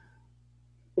 And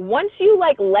once you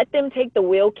like let them take the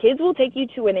wheel, kids will take you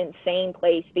to an insane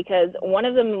place. Because one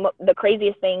of the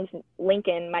craziest things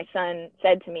Lincoln, my son,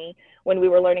 said to me when we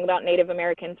were learning about Native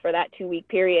Americans for that 2-week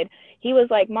period, he was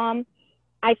like, "Mom,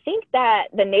 I think that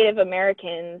the Native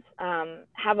Americans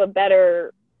have a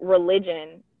better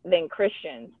religion than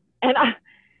Christians." And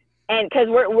because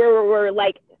we're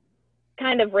like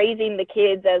kind of raising the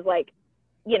kids as like,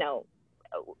 you know,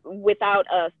 without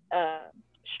a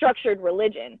structured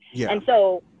religion. Yeah. And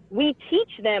so we teach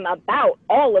them about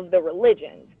all of the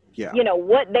religions. Yeah. You know,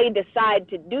 what they decide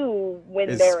to do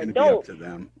when they're adults. Be up to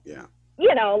them. Yeah.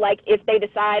 You know, like if they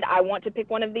decide I want to pick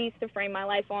one of these to frame my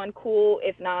life on, cool.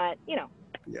 If not, you know.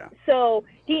 Yeah. So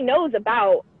he knows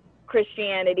about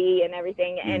Christianity and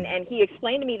everything. And he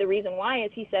explained to me the reason why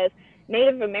is he says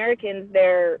Native Americans,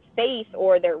 their faith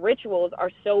or their rituals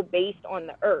are so based on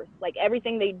the earth. Like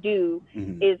everything they do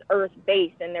is earth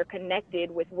based, and they're connected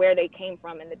with where they came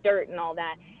from and the dirt and all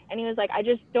that. And he was like, I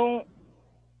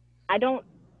don't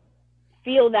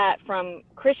feel that from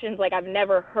Christians. Like I've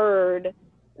never heard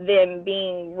them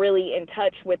being really in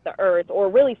touch with the earth or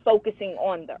really focusing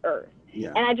on the earth.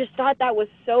 Yeah. And I just thought that was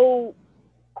so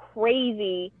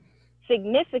crazy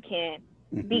significant,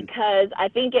 because I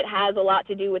think it has a lot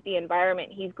to do with the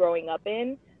environment he's growing up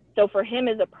in. So for him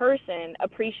as a person,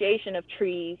 appreciation of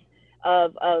trees,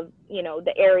 of you know,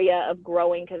 the area of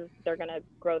growing, because they're going to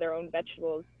grow their own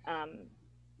vegetables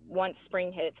once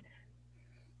spring hits.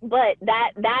 But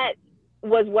that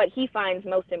was what he finds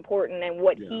most important, and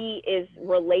what he is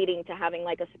relating to having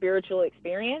like a spiritual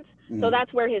experience. So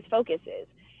that's where his focus is.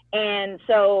 And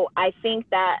so I think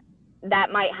that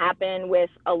might happen with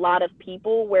a lot of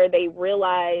people, where they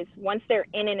realize once they're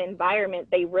in an environment,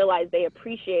 they realize they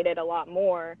appreciate it a lot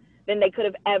more than they could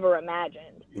have ever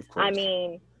imagined. I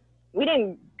mean, we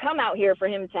didn't come out here for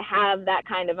him to have that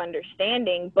kind of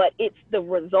understanding, but it's the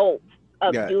result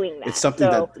of doing that. It's something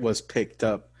that was picked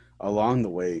up along the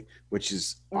way, which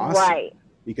is awesome. Right.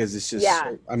 Because it's just,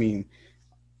 I mean,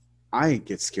 I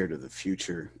get scared of the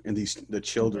future, and the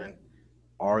children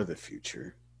are the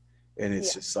future. And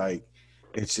it's just like,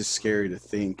 it's just scary to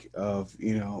think of,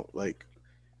 you know, like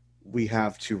we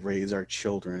have to raise our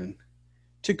children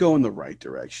to go in the right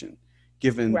direction,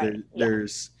 given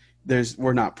there's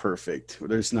we're not perfect.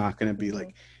 There's not going to be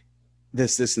like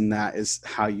this and that is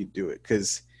how you do it,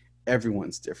 because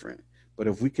everyone's different. But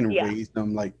if we can raise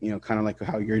them like, you know, kind of like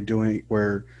how you're doing,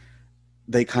 where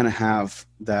they kind of have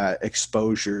that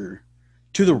exposure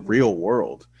to the real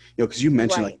world, you know, because you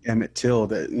mentioned like Emmett Till,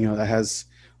 that, you know, that has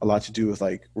a lot to do with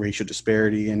like racial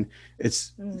disparity, and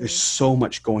it's there's so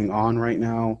much going on right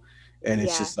now, and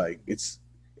it's just like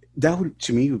that would,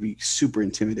 to me, would be super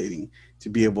intimidating to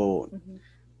be able.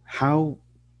 How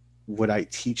would I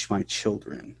teach my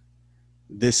children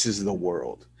this is the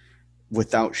world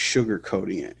without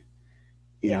sugarcoating it?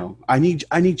 You know, I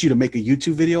need you to make a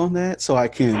YouTube video on that, so I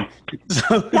can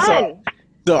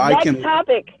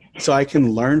so I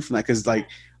can learn from that, because like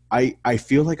I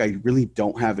feel like I really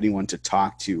don't have anyone to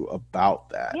talk to about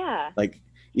that. Yeah. Like,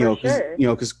 you know,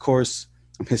 because of course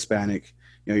I'm Hispanic,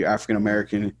 you know, you're African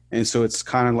American. And so it's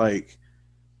kind of like,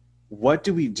 what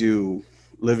do we do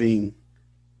living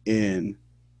in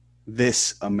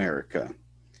this America?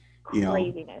 You know,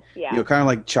 craziness. Yeah. You know, kind of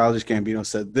like Childish Gambino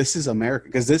said, this is America,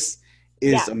 because this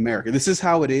is America. This is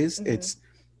how it is. It's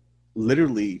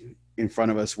literally in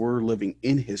front of us. We're living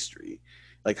in history.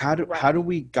 Like, how do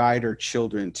we guide our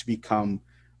children to become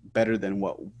better than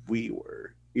what we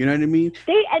were? You know what I mean?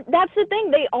 That's the thing.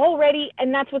 They already,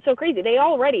 and that's what's so crazy. They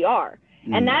already are.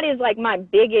 And that is like my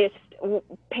biggest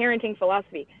parenting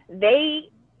philosophy.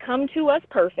 They come to us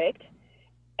perfect,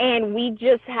 and we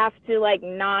just have to like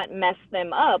not mess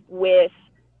them up with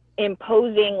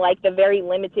imposing like the very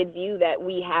limited view that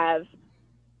we have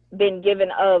been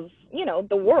given of, you know,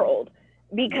 the world,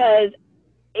 because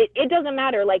it doesn't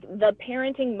matter. Like, the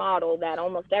parenting model that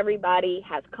almost everybody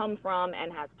has come from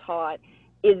and has taught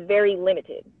is very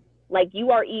limited. Like,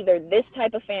 you are either this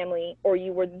type of family or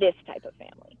you were this type of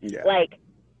family. Yeah. Like,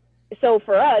 so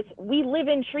for us, we live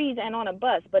in trees and on a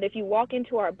bus, but if you walk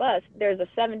into our bus, there's a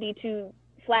 72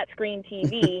 flat screen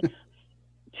TV,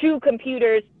 2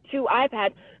 computers, 2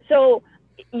 iPads. So,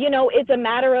 you know, it's a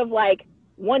matter of, like,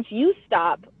 once you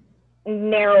stop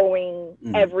narrowing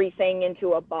everything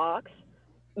into a box,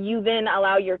 you then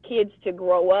allow your kids to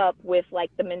grow up with,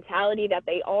 like, the mentality that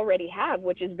they already have,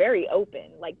 which is very open.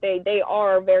 Like, they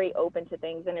are very open to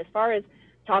things. And as far as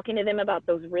talking to them about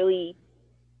those really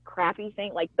crappy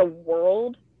things, like the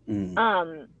world,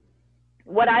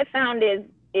 what I found is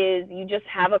you just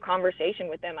have a conversation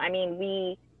with them. I mean,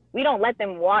 we don't let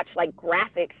them watch, like,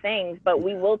 graphic things, but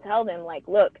we will tell them, like,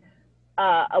 look,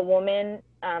 a woman,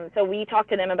 so we talked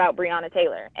to them about Breonna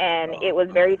Taylor, and it was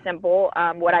very simple.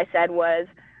 What I said was,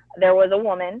 there was a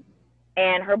woman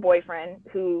and her boyfriend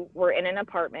who were in an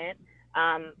apartment.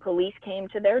 Police came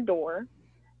to their door.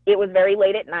 It was very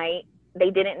late at night.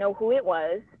 They didn't know who it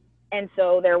was. And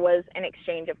so there was an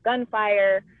exchange of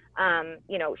gunfire.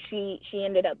 You know, she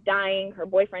ended up dying. Her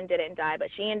boyfriend didn't die, but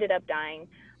she ended up dying.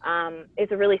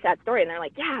 It's a really sad story. And they're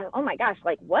like, yeah, oh my gosh,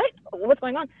 like, what's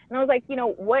going on? And I was like, you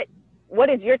know, what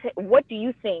is your, what do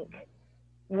you think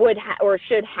would or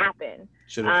should happen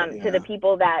to the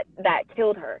people that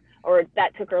killed her or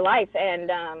that took her life? And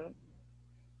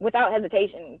without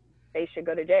hesitation, they should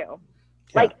go to jail.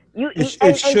 Yeah. Like,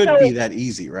 it should be that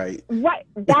easy, right? Right.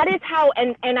 That is how,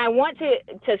 and I want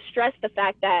to stress the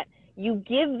fact that you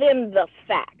give them the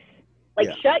facts. Like,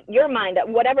 shut your mind up,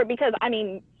 whatever, because, I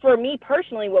mean, for me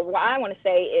personally, what I want to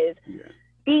say is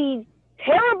these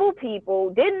terrible people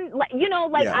didn't, you know,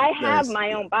 like, I have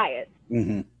my own bias.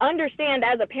 Understand,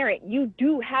 as a parent, you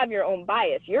do have your own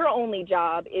bias. Your only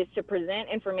job is to present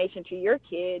information to your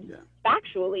kid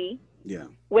factually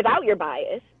without your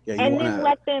bias. And then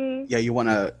let them... Yeah, you want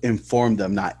to inform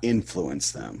them, not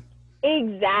influence them.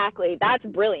 Exactly. That's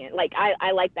brilliant. Like,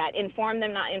 I like that. Inform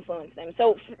them, not influence them.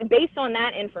 So based on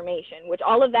that information, which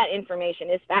all of that information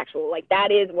is factual, like,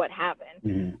 that is what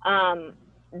happened.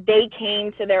 They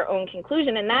came to their own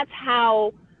conclusion. And that's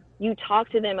how you talk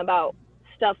to them about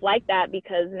stuff like that,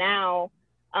 because now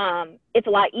it's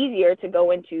a lot easier to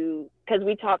go into, because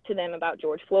we talked to them about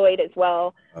George Floyd as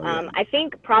well. I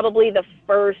think probably the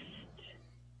first...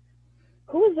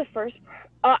 Who was the first?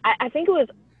 I think it was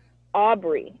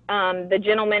Aubrey, the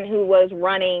gentleman who was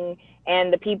running,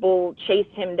 and the people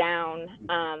chased him down.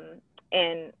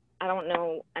 And I don't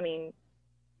know, I mean,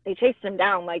 they chased him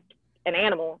down like an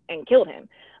animal and killed him.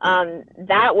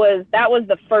 That was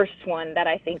the first one that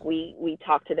I think we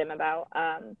talked to them about.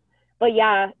 But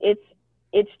yeah,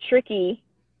 it's tricky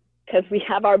because we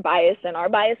have our bias, and our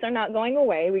bias are not going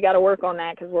away. We got to work on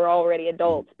that because we're already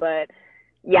adults. But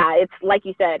yeah, it's like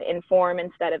you said, inform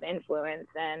instead of influence,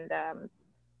 and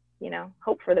you know,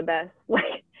 hope for the best.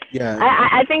 Like,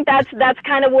 I think that's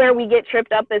kind of where we get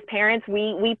tripped up as parents.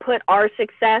 We put our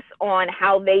success on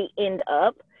how they end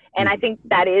up, and I think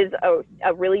that is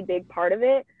a really big part of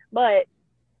it. But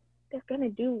they're gonna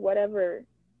do whatever,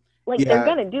 like, they're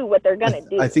gonna do what they're gonna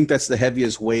do. I think that's the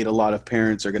heaviest weight a lot of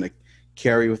parents are gonna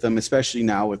carry with them, especially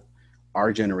now with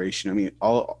our generation. I mean,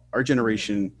 all our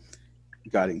generation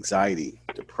got anxiety,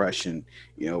 depression,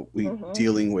 you know, we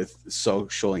dealing with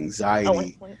social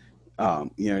anxiety, you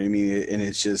know what I mean? And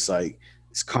it's just like,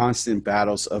 it's constant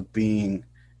battles of being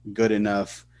good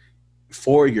enough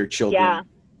for your children,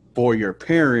 for your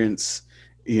parents,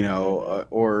 you know,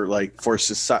 or like for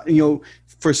society, you know,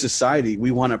 for society,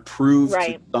 we want to prove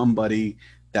to somebody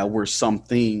that we're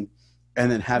something,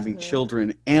 and then having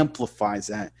children amplifies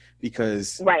that,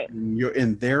 because you're,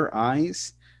 in their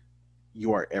eyes,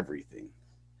 you are everything.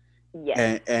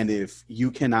 And if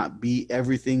you cannot be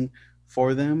everything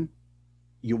for them,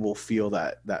 you will feel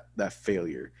that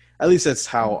failure. At least that's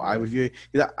how I would view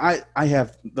it. I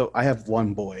have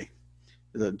one boy,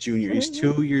 the junior. He's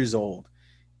 2 years old,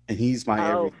 and he's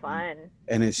my everything. Fun.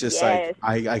 And it's just like,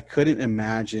 I couldn't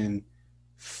imagine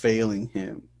failing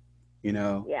him, you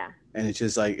know? And it's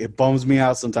just like, it bums me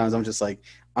out sometimes. I'm just like,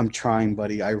 I'm trying,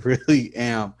 buddy. I really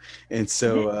am. And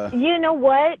so you know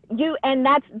what? And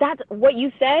that's what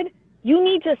you said. You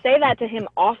need to say that to him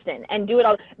often and do it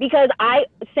all, because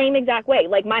same exact way.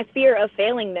 Like, my fear of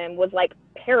failing them was like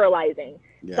paralyzing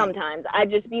sometimes.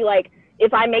 I'd just be like,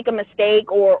 if I make a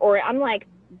mistake or I'm like,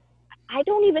 I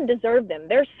don't even deserve them.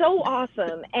 They're so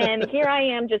awesome. And here I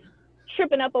am just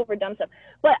tripping up over dumb stuff.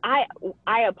 But I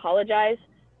apologize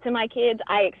to my kids.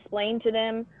 I explain to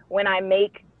them when I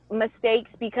make mistakes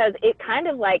because it kind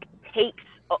of like takes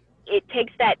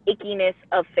that ickiness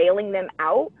of failing them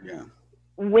out Yeah.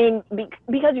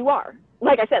 because you are,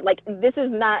 like I said, like this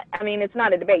is not, I mean, it's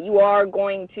not a debate. You are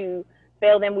going to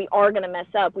fail them. We are going to mess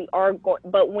up.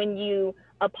 But when you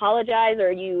apologize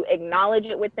or you acknowledge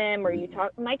it with them or you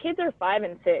talk, my kids are 5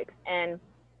 and 6, and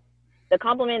the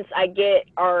compliments I get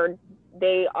are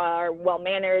they are well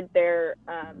mannered. They're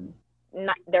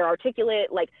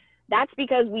articulate. Like that's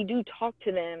because we do talk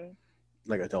to them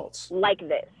Like adults. like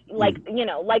this, like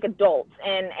like adults.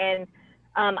 And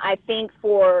I think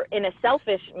for in a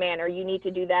selfish manner, you need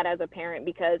to do that as a parent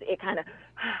because it kind of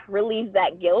relieves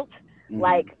that guilt.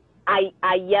 Like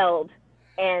I yelled,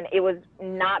 and it was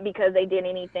not because they did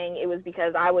anything. It was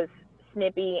because I was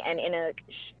snippy and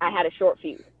I had a short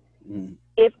fuse.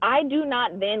 If I do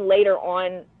not then later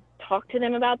on talk to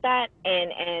them about that,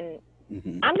 and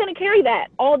I'm going to carry that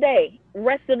all day,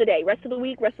 rest of the day, rest of the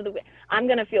week, I'm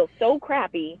going to feel so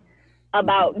crappy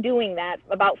about doing that,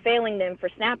 about failing them for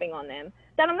snapping on them,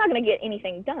 that I'm not going to get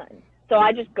anything done. So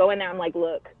I just go in there. I'm like,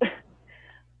 look,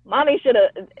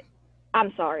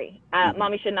 I'm sorry.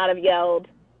 Mommy should not have yelled.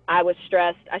 I was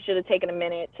stressed. I should have taken a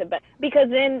minute because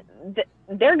then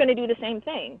they're going to do the same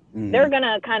thing. They're going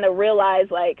to kind of realize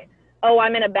like, oh,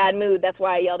 I'm in a bad mood. That's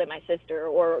why I yelled at my sister,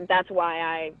 or that's why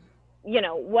I,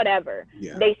 whatever.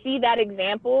 Yeah. They see that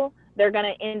example, they're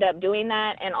going to end up doing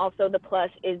that. And also the plus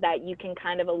is that you can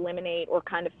kind of eliminate or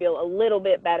kind of feel a little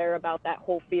bit better about that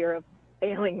whole fear of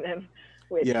failing them.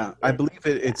 I believe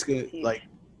it's good. Like,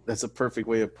 that's a perfect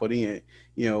way of putting it,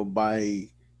 by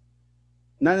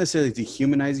not necessarily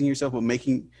dehumanizing yourself, but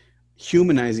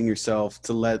humanizing yourself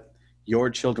to let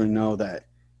your children know that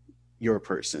you're a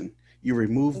person. You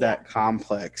remove that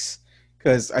complex,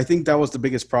 because I think that was the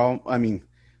biggest problem. I mean,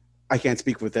 I can't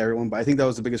speak with everyone, but I think that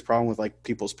was the biggest problem with like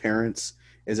people's parents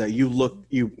is that you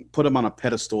put them on a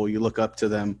pedestal, you look up to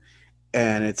them,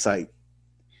 and it's like,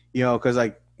 because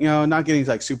like, not getting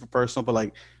like super personal, but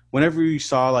like whenever you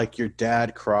saw like your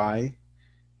dad cry,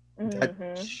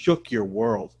 that shook your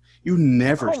world. You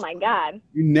never. Oh my God.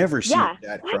 You never see your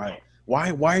dad cry.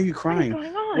 Why are you crying? What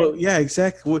is going on? Well, yeah,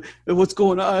 exactly. What's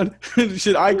going on?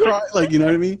 Should I cry? Like, you know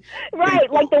what I mean? Right.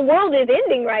 Like the world is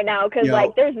ending right now because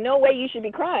like there's no way you should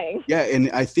be crying. Yeah,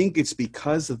 and I think it's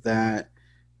because of that,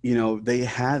 you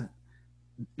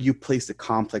placed a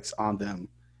complex on them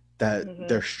that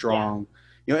they're strong.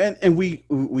 Yeah. And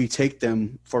we take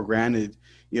them for granted,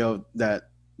 that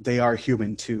they are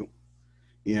human too.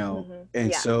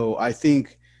 And so I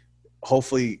think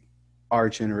hopefully our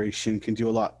generation can do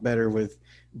a lot better with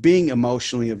being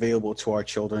emotionally available to our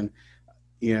children.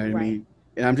 You know what I mean?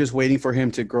 And I'm just waiting for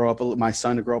him to grow up, my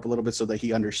son to grow up a little bit so that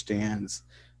he understands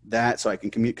that, so I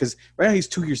can communicate. Because right now he's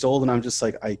 2 years old, and I'm just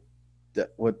like, like,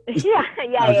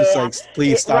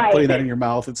 please stop putting that in your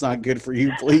mouth. It's not good for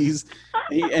you, please.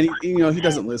 and he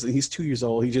doesn't listen. He's 2 years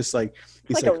old. He's just like,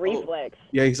 he's like a reflex.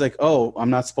 He's like, oh, I'm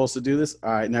not supposed to do this.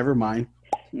 All right, never mind.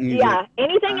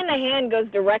 Anything in the hand goes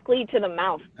directly to the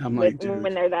mouth when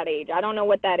they're that age. I don't know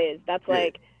what that is. That's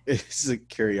like it's a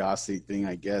curiosity thing,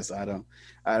 I guess. I don't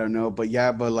know, but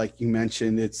like you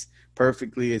mentioned, it's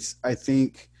I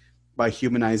think by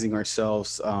humanizing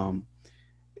ourselves,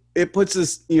 it puts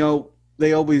us,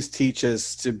 they always teach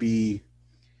us to be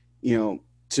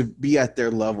at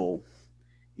their level.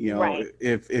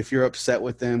 If you're upset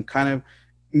with them, kind of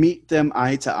meet them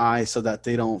eye to eye so that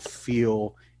they don't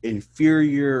feel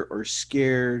inferior or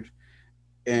scared,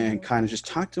 and kind of just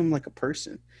talk to them like a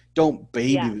person. Don't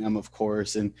baby them, of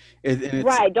course, and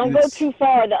it's don't go too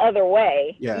far the other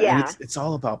way. And it's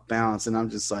all about balance, and I'm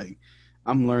just like,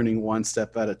 I'm learning one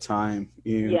step at a time,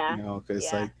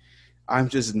 because like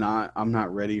I'm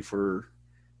not ready for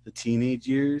the teenage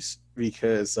years,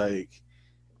 because like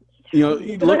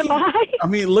looking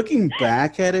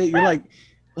back at it, you're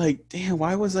like, damn,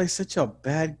 why was I such a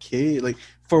bad kid? Like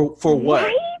for what?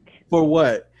 Right? For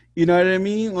what? You know what I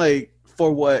mean? Like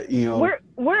for what?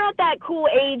 We're at that cool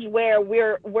age where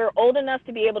we're old enough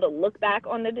to be able to look back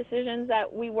on the decisions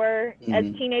that we were as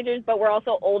teenagers, but we're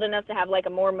also old enough to have like a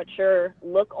more mature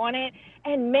look on it.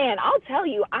 And man, I'll tell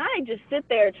you, I just sit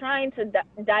there trying to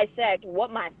dissect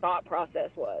what my thought process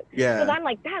was. Yeah. Because I'm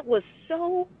like, that was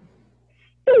so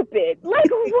stupid.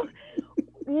 Like,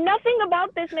 nothing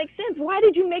about this makes sense. Why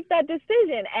did you make that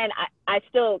decision? And I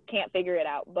still can't figure it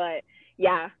out. But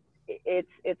yeah,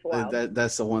 it's wild.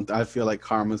 That's the one. I feel like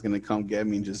karma's gonna come get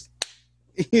me and just,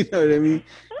 you know what I mean?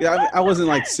 Yeah, I wasn't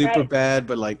like super bad,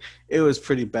 but like it was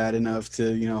pretty bad enough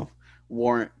to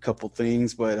warrant a couple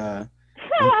things. But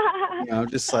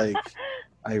just like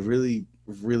I really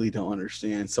don't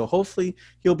understand. So hopefully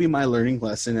he'll be my learning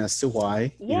lesson as to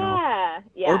why. Yeah.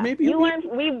 Or Yeah, maybe you learn.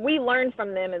 We learn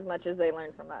from them as much as they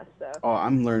learn from us. So. oh,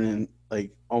 I'm learning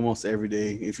like almost every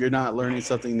day. If you're not learning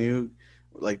something new,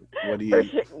 like what are For you,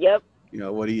 sure. Yep.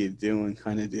 what are you doing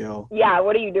kind of deal. Yeah.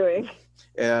 What are you doing?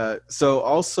 So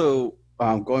also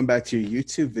going back to your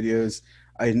YouTube videos,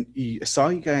 I saw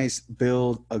you guys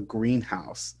build a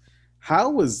greenhouse. How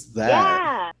was that?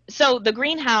 Yeah. So the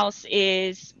greenhouse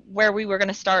is where we were going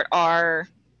to start our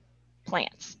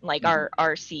plants, like Mhm.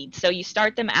 our seeds. So you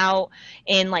start them out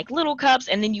in like little cups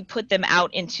and then you put them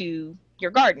out into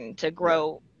your garden to Yeah.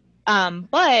 grow.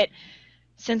 But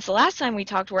since the last time we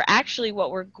talked,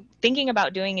 what we're thinking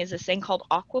about doing is this thing called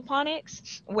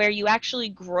aquaponics, where you actually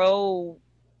grow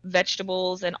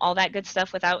vegetables and all that good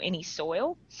stuff without any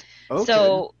soil. Okay.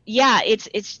 So yeah, it's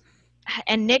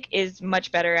and Nick is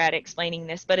much better at explaining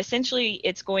this, but essentially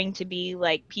it's going to be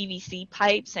like PVC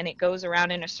pipes and it goes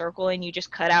around in a circle and you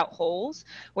just cut out holes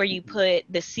where you Mhm. put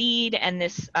the seed and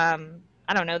this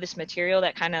I don't know, this material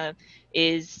that kind of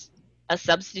is a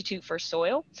substitute for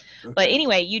soil. But Okay.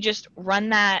 anyway, you just run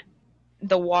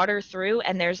the water through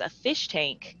and there's a fish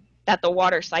tank that the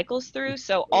water cycles through,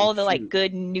 so Oh all the like shoot.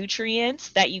 good nutrients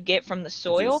that you get from the It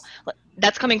soil, just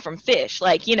that's coming from fish,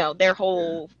 like their yeah.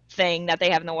 whole thing that they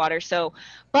have in the water. So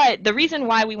but the reason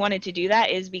why we wanted to do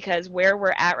that is because where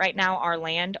we're at right now, our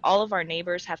land, all of our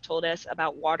neighbors have told us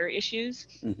about water issues,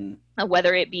 Hmm.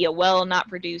 whether it be a well not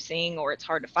producing or it's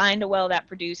hard to find a well that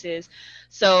produces.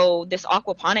 So this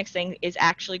aquaponics thing is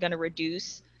actually going to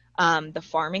reduce the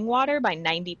farming water by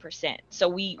 90%. So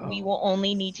we Oh will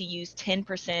only need to use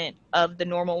 10% of the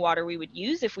normal water we would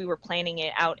use if we were planting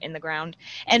it out in the ground.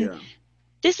 And yeah.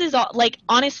 this is all like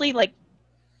honestly like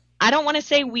I don't want to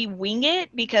say we wing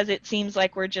it because it seems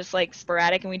like we're just like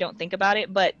sporadic and we don't think about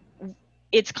it, but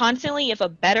it's constantly if a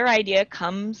better idea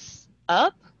comes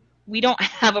up, we don't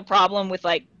have a problem with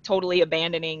like totally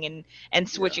abandoning and Yeah.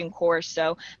 switching course.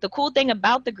 So the cool thing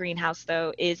about the greenhouse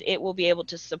though is it will be able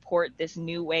to support this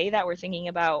new way that we're thinking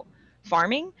about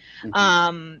farming,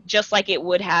 Hmm. just like it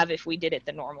would have if we did it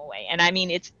the normal way. And I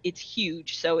mean it's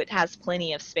huge, so it has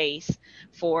plenty of space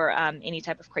for any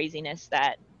type of craziness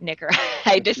that Nick or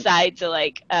I decide to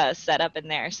like set up in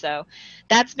there. So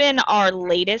that's been our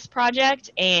latest project,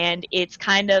 and it's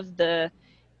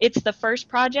the first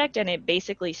project, and it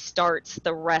basically starts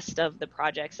the rest of the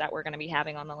projects that we're going to be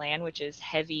having on the land, which is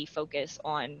heavy focus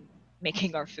on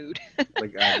making our food,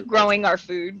 Like agriculture. growing our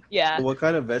food. Yeah, So what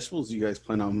kind of vegetables do you guys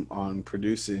plan on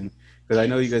producing? Because I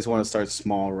know you guys want to start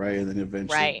small, right, and then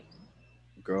eventually right.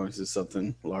 grow into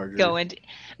something larger. Go and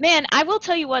man, I will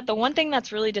tell you what, the one thing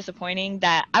that's really disappointing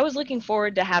that I was looking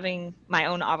forward to having my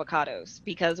own avocados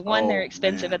because one, they're Oh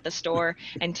expensive man, at the store,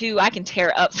 and two, I can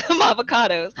tear up some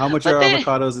avocados. how much are But then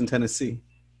avocados in Tennessee?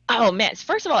 oh man,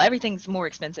 first of all, everything's more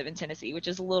expensive in Tennessee, which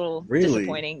is a little Really?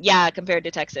 disappointing. Yeah, compared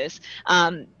to Texas.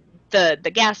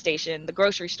 The gas station, the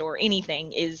grocery store,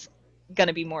 anything is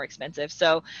gonna be more expensive.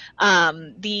 So,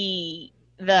 the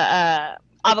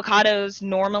avocados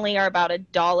normally are about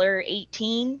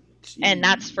 $1.18, and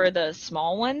that's Gee. for the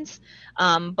small ones.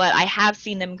 But I have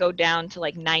seen them go down to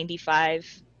like 95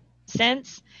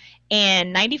 cents,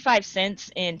 and 95 cents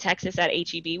in Texas at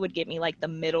HEB would get me like the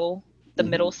Hmm.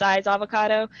 middle size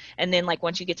avocado, and then like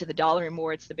once you get to the dollar and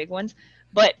more, it's the big ones.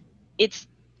 But it's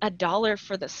 $1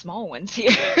 for the small ones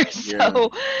here. Yeah.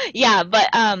 So yeah, but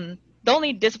the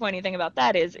only disappointing thing about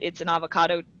that is it's an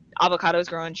avocados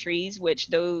grow on trees, which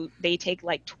though they take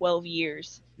like 12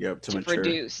 years Yep. To to mature.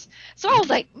 produce. So I was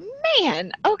like,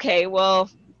 man, okay, well,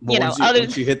 But once you other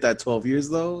once you hit that 12 years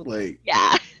though, like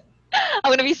yeah,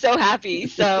 I'm gonna be so happy.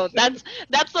 So that's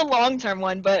the long term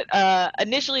one. But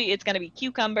initially, it's gonna be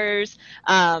cucumbers,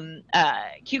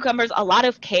 cucumbers, a lot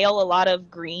of kale, a lot of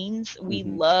greens. We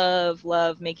hmm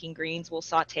love making greens. We'll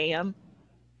saute them,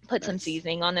 put some nice.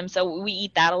 seasoning on them. So we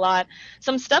eat that a lot.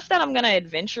 Some stuff that I'm gonna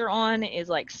adventure on is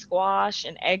like squash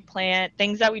and eggplant,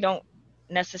 things that we don't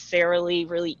necessarily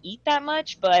really eat that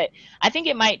much. But I think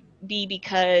it might be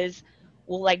because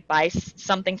we'll like buy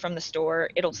something from the store,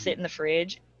 it'll Hmm. sit in the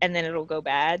fridge, and then it'll go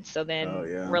bad. So Oh then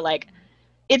yeah. we're like,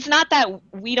 it's not that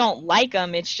we don't like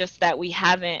them, it's just that we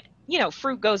haven't,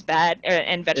 fruit goes bad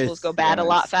and vegetables go It's bad a yeah.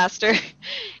 lot faster.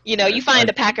 You Yeah. find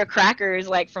a pack of crackers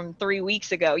like from 3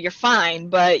 weeks ago, you're fine,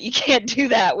 but you can't do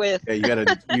that with Yeah, you got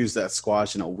to use that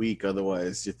squash in a week,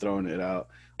 otherwise you're throwing it out.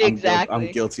 I'm exactly.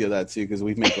 guilty of that too because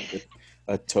we make like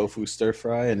a tofu stir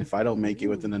fry, and if I don't make it Ooh.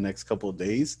 within the next couple of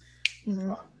days,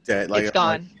 Mhm. that like It's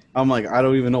gone. I'm like I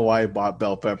don't even know why I bought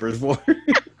bell peppers for.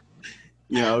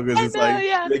 Because I it's know, like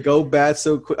yeah. they go bad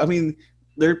so quick. I mean,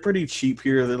 they're pretty cheap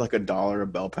here. They're like $1 a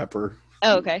bell pepper,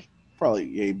 Oh, okay. probably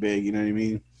yay big. You know what I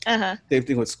mean? Uh-huh. Same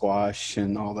thing with squash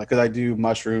and all that. Because I do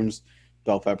mushrooms,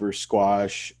 bell pepper,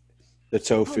 squash, the Oh,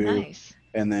 tofu, nice.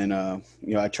 and then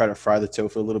I try to fry the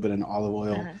tofu a little bit in olive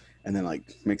oil, Uh, and then like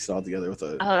mix it all together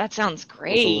oh, that sounds with a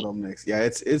great. little mix. Yeah,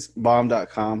 it's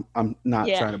bomb.com. I'm not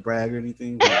Yeah. trying to brag or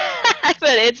anything, but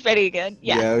But it's pretty good.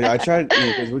 Yeah. yeah, I tried,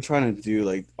 because we're trying to do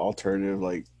like alternative,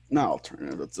 like not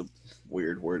alternative. That's a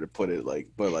weird word to put it, like,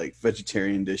 but like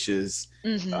vegetarian dishes.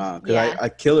 Because Yeah. I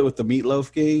kill it with the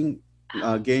meatloaf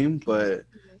Oh, game, but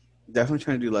goodness. definitely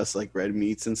trying to do less like red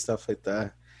meats and stuff like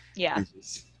that. Yeah. It's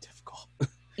just difficult.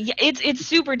 Yeah, it's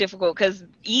super difficult because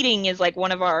eating is like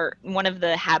one of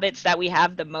the habits that we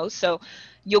have the most. So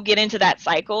you'll get into that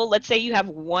cycle. Let's say you have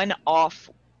one off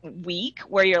week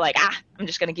where you're like, I'm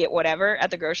just gonna get whatever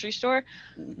at the grocery store.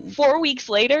 Hmm. 4 weeks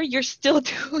later, you're still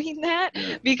doing that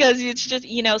Yeah. because it's just,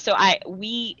 so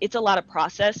it's a lot of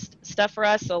processed stuff for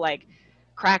us. So like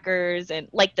crackers and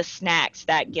like the snacks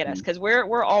that get us Hmm. because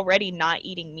we're already not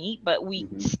eating meat, but we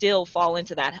Hmm. still fall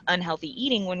into that unhealthy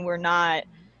eating when we're not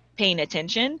paying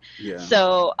attention. Yeah.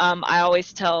 So I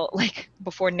always tell, like,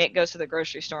 before Nick goes to the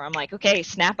grocery store, I'm like, okay,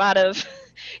 snap out of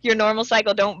your normal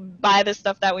cycle. Don't buy the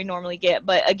stuff that we normally get.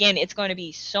 But again, it's going to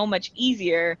be so much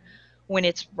easier when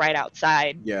it's right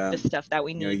outside Yeah. the stuff that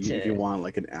we need If you to. want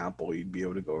like an apple, you'd be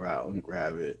able to go out and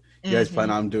grab it. You guys plan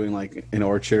Hmm. on doing like an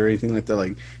orchard or anything like that,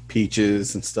 like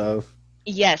peaches and stuff?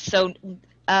 Yes. So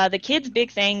the kids'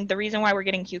 big thing, the reason why we're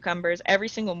getting cucumbers every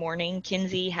single morning,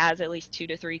 Kinsey has at least 2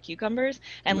 to 3 cucumbers,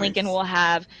 and Lincoln Nice. will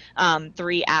have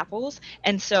 3 apples.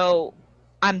 And so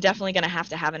I'm definitely going to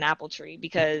have an apple tree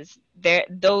because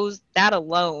that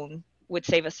alone would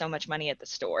save us so much money at the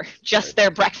store, Right. just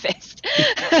their breakfast.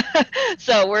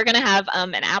 So we're going to have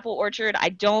an apple orchard. I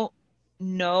don't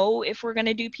know if we're going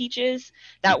to do peaches.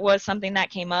 That was something that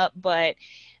came up, but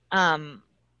um,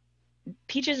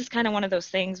 peaches is kind of one of those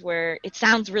things where it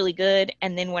sounds really good,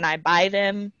 and then when I buy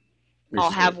them, You're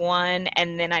I'll scared. have one,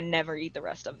 and then I never eat the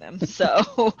rest of them.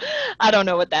 So I don't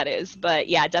know what that is, but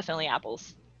yeah, definitely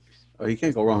apples. Oh, you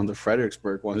can't go wrong with the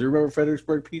Fredericksburg ones. You remember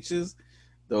Fredericksburg peaches?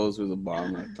 Those were the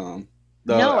bomb at Tom.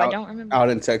 The No, I don't remember. out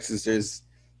in Texas, there's,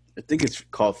 I think it's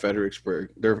called Fredericksburg.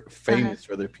 They're Uh-huh. famous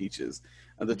for their peaches.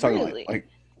 And they're talking Really? like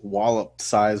wallop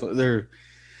size. They're,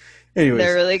 They're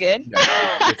anyways. really good.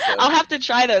 Yeah, it's I'll have to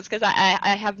try those because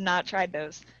I have not tried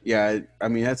those yeah. I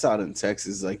mean, that's out in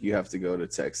Texas. Like you have to go to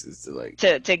Texas to like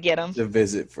to get them. to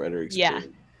visit Yeah.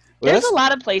 Fredericksburg. Well, There's that's a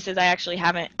lot of places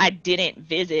I didn't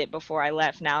visit before I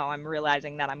left. Now I'm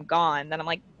realizing that I'm gone. Then I'm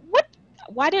like, what?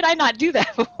 Why did I not do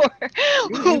that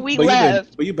before we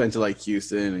left? but you've been to like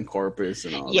Houston and Corpus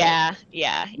and all that. Yeah,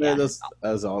 yeah, Yeah, yeah.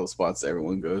 that's all the spots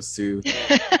everyone goes to.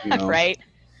 You know, Right?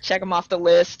 Check them off the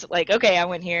list. Like, okay, I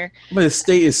went here. but the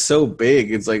state is so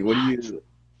big. It's like, what do What? you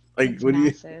like? It's What do you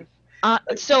massive.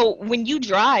 like? So when you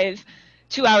drive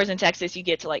 2 hours in Texas, you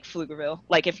get to like Pflugerville.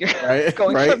 Like if you're Right,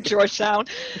 going from right. Georgetown,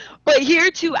 but here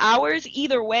 2 hours,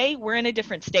 either way, we're in a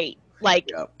different state.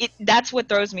 Like Yeah, that's what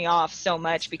throws me off so it's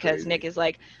much because Nick crazy. is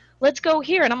like, let's go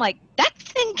here, and I'm like,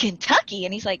 that's in Kentucky,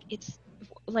 and he's like, it's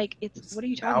It's what are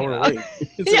you an talking hour about? away.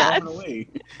 It's an Yeah, hour away.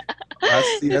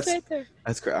 That's see, it's right there.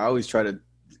 that's great. I always try to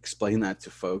explain that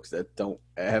to folks that don't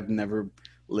have never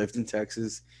lived in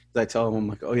Texas. 'Cause I tell them, I'm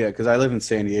like, oh yeah, because I live in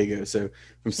San Diego. So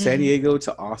from San Hmm. Diego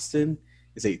to Austin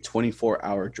is a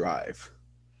 24-hour drive,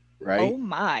 Oh right?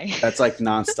 my. That's like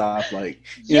nonstop, like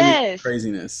what I mean, Yes.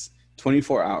 craziness.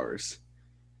 24 hours.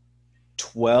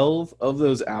 12 of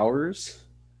those hours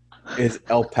is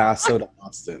El Paso to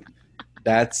Austin.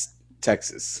 That's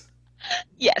Texas.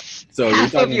 Yes. So you're Half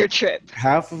of talking your trip.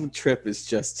 half of the trip is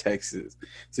just Texas.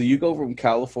 So you go from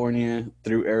California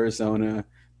through Arizona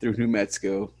through New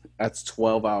Mexico. That's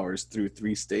 12 hours through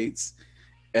 3 states.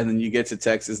 And then you get to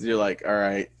Texas and you're like, all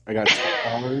right, I got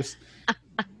 12 hours.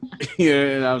 Yeah,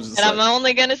 and I was just And I'm like,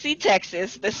 only gonna see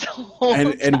Texas this whole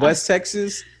and time. West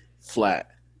Texas, flat.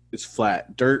 It's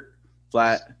flat. Dirt,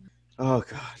 flat. Oh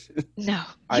God. No,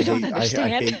 you don't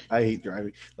understand. I hate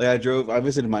driving. Like I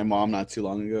visited my mom not too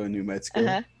long ago in New Mexico,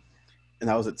 Uh-huh. and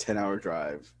that was a 10-hour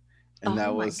drive. And Oh my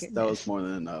that was goodness. more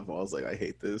than enough. I was like, I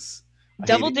hate this. I hate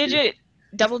Double it here. digit,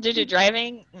 double digit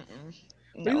driving. Mm-mm.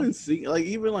 But No.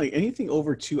 even like anything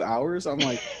over 2 hours, I'm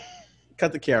like,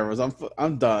 cut the cameras.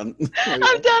 I'm done. Like,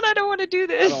 I'm done. I don't want to do I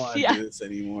don't this. want to Yeah. do this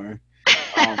anymore.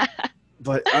 Um,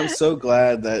 but I'm so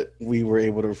glad that we were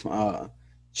able to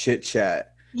chit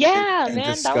chat Yeah, and man, that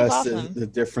was discuss awesome. the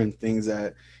different things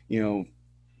that you know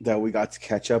that we got to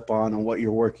catch up on and what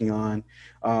you're working on.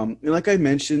 And like I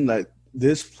mentioned, that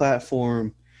this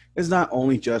platform is not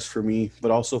only just for me,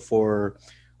 but also for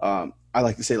I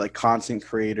like to say like content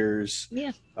creators,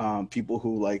 Yeah. people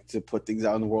who like to put things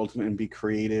out in the world and be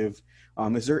creative.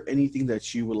 Is there anything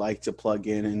that you would like to plug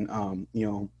in and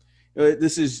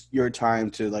this is your time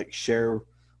to like share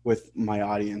with my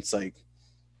audience, like,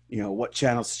 what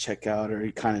channels to check out or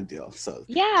kind of deal. So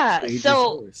Yeah. stage is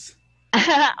So yours.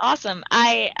 awesome.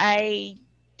 I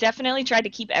definitely tried to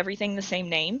keep everything the same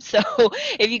name. So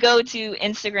if you go to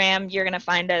Instagram, you're gonna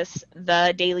find us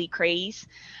The Daily Craze,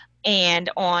 and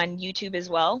on YouTube as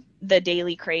well, The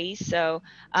Daily Craze. So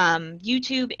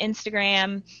YouTube,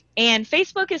 Instagram, and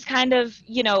Facebook is kind of,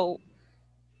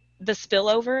 the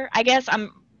spillover, I guess.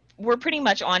 We're pretty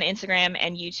much on Instagram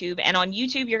and YouTube. And on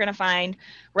YouTube, you're gonna find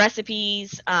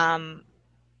recipes,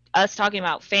 us talking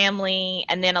about family,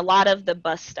 and then a lot of the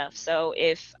bus stuff. So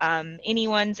if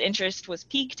anyone's interest was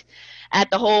piqued at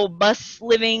the whole bus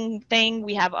living thing,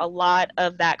 we have a lot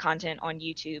of that content on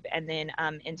YouTube. And then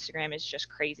Instagram is just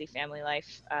crazy family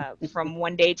life from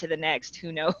one day to the next.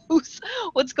 Who knows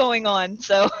what's going on?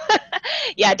 So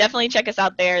yeah, definitely check us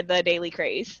out there, The Daily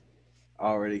Craze.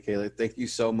 Alrighty, Kayla. Thank you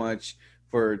so much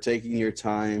for taking your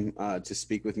time to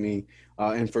speak with me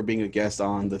and for being a guest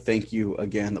on the Thank You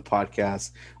Again, the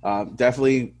podcast.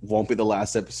 Definitely won't be the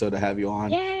last episode to have you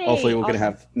on. Hopefully, Yay! we're going to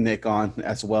Awesome. have Nick on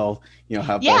as well. Have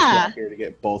both of Yeah. us here to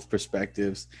get both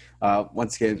perspectives.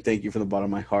 Once again, thank you from the bottom of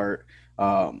my heart.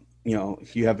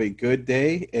 You have a good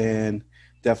day and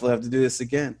definitely have to do this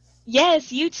again.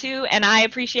 Yes, you too, and I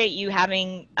appreciate you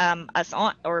having us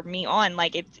on, or me on.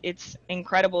 Like it's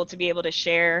incredible to be able to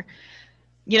share,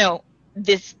 you know,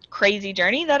 this crazy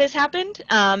journey that has happened,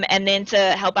 and then to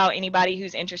help out anybody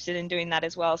who's interested in doing that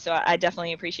as well. So I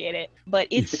definitely appreciate it. But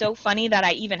it's so funny that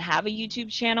I even have a YouTube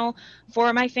channel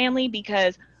for my family,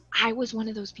 because I was one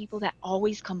of those people that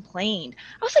always complained.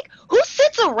 I was like, who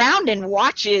sits around and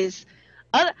watches?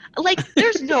 Like,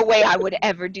 there's no way I would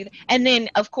ever do that. And then,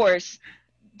 of course,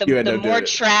 You end the up doing more it.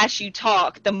 trash you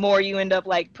talk, the more you end up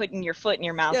like putting your foot in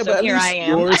your mouth. Yeah, So but at here I least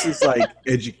am. yours is like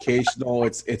educational.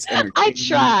 It's I entertaining,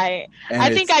 try. and I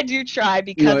think it's I do try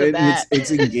because of it's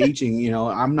that. engaging.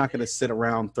 I'm not gonna sit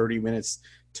around 30 minutes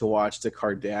to watch the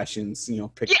Kardashians,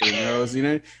 pick their Yeah. nose.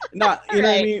 Not All what I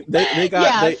right. mean. They got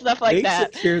Yeah, stuff like they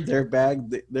that. secured their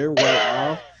bag. They're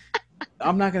well off.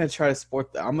 I'm not gonna try to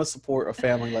support that. I'm gonna support a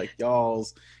family like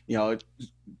y'all's.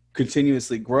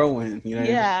 Continuously growing.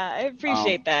 Yeah, I Um,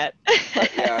 appreciate that.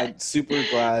 but yeah, I'm super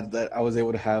glad that I was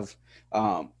able to have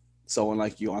someone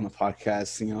like you on the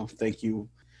podcast. Thank you.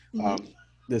 Mhm. Um,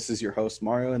 this is your host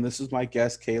Mario, and this is my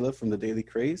guest Kayla from the Daily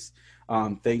Craze.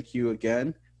 Thank you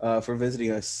again for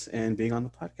visiting us and being on the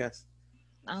podcast.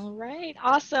 All right.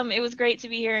 Awesome. It was great to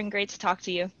be here and great to talk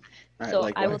to you. All right, So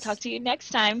I will talk likewise. to you next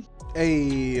time.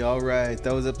 Hey, all right.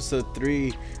 That was episode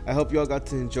 3. I hope you all got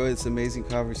to enjoy this amazing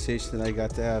conversation that I got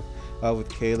to have with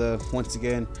Kayla. Once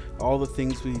again, all the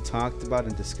things we talked about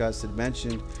and discussed and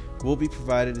mentioned will be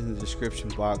provided in the description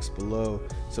box below.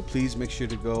 So please make sure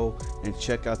to go and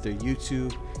check out their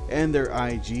YouTube and their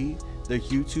IG. Their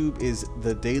YouTube is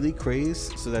The Daily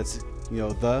Craze. So that's,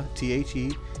 the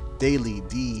THE Daily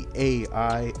DAILEY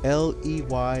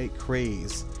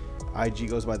Craze. IG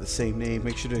goes by the same name.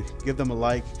 Make sure to give them a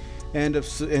like and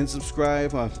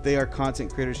subscribe. They are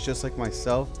content creators just like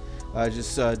myself,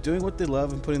 just doing what they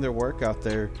love and putting their work out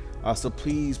there. So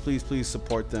please, please, please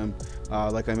support them.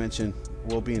 Like I mentioned,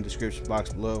 will be in the description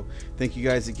box below. Thank you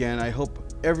guys again. I hope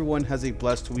everyone has a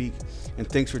blessed week, and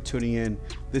thanks for tuning in.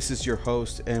 This is your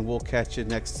host, and we'll catch you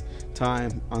next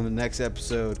time on the next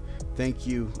episode. Thank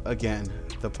you again,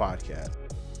 the podcast.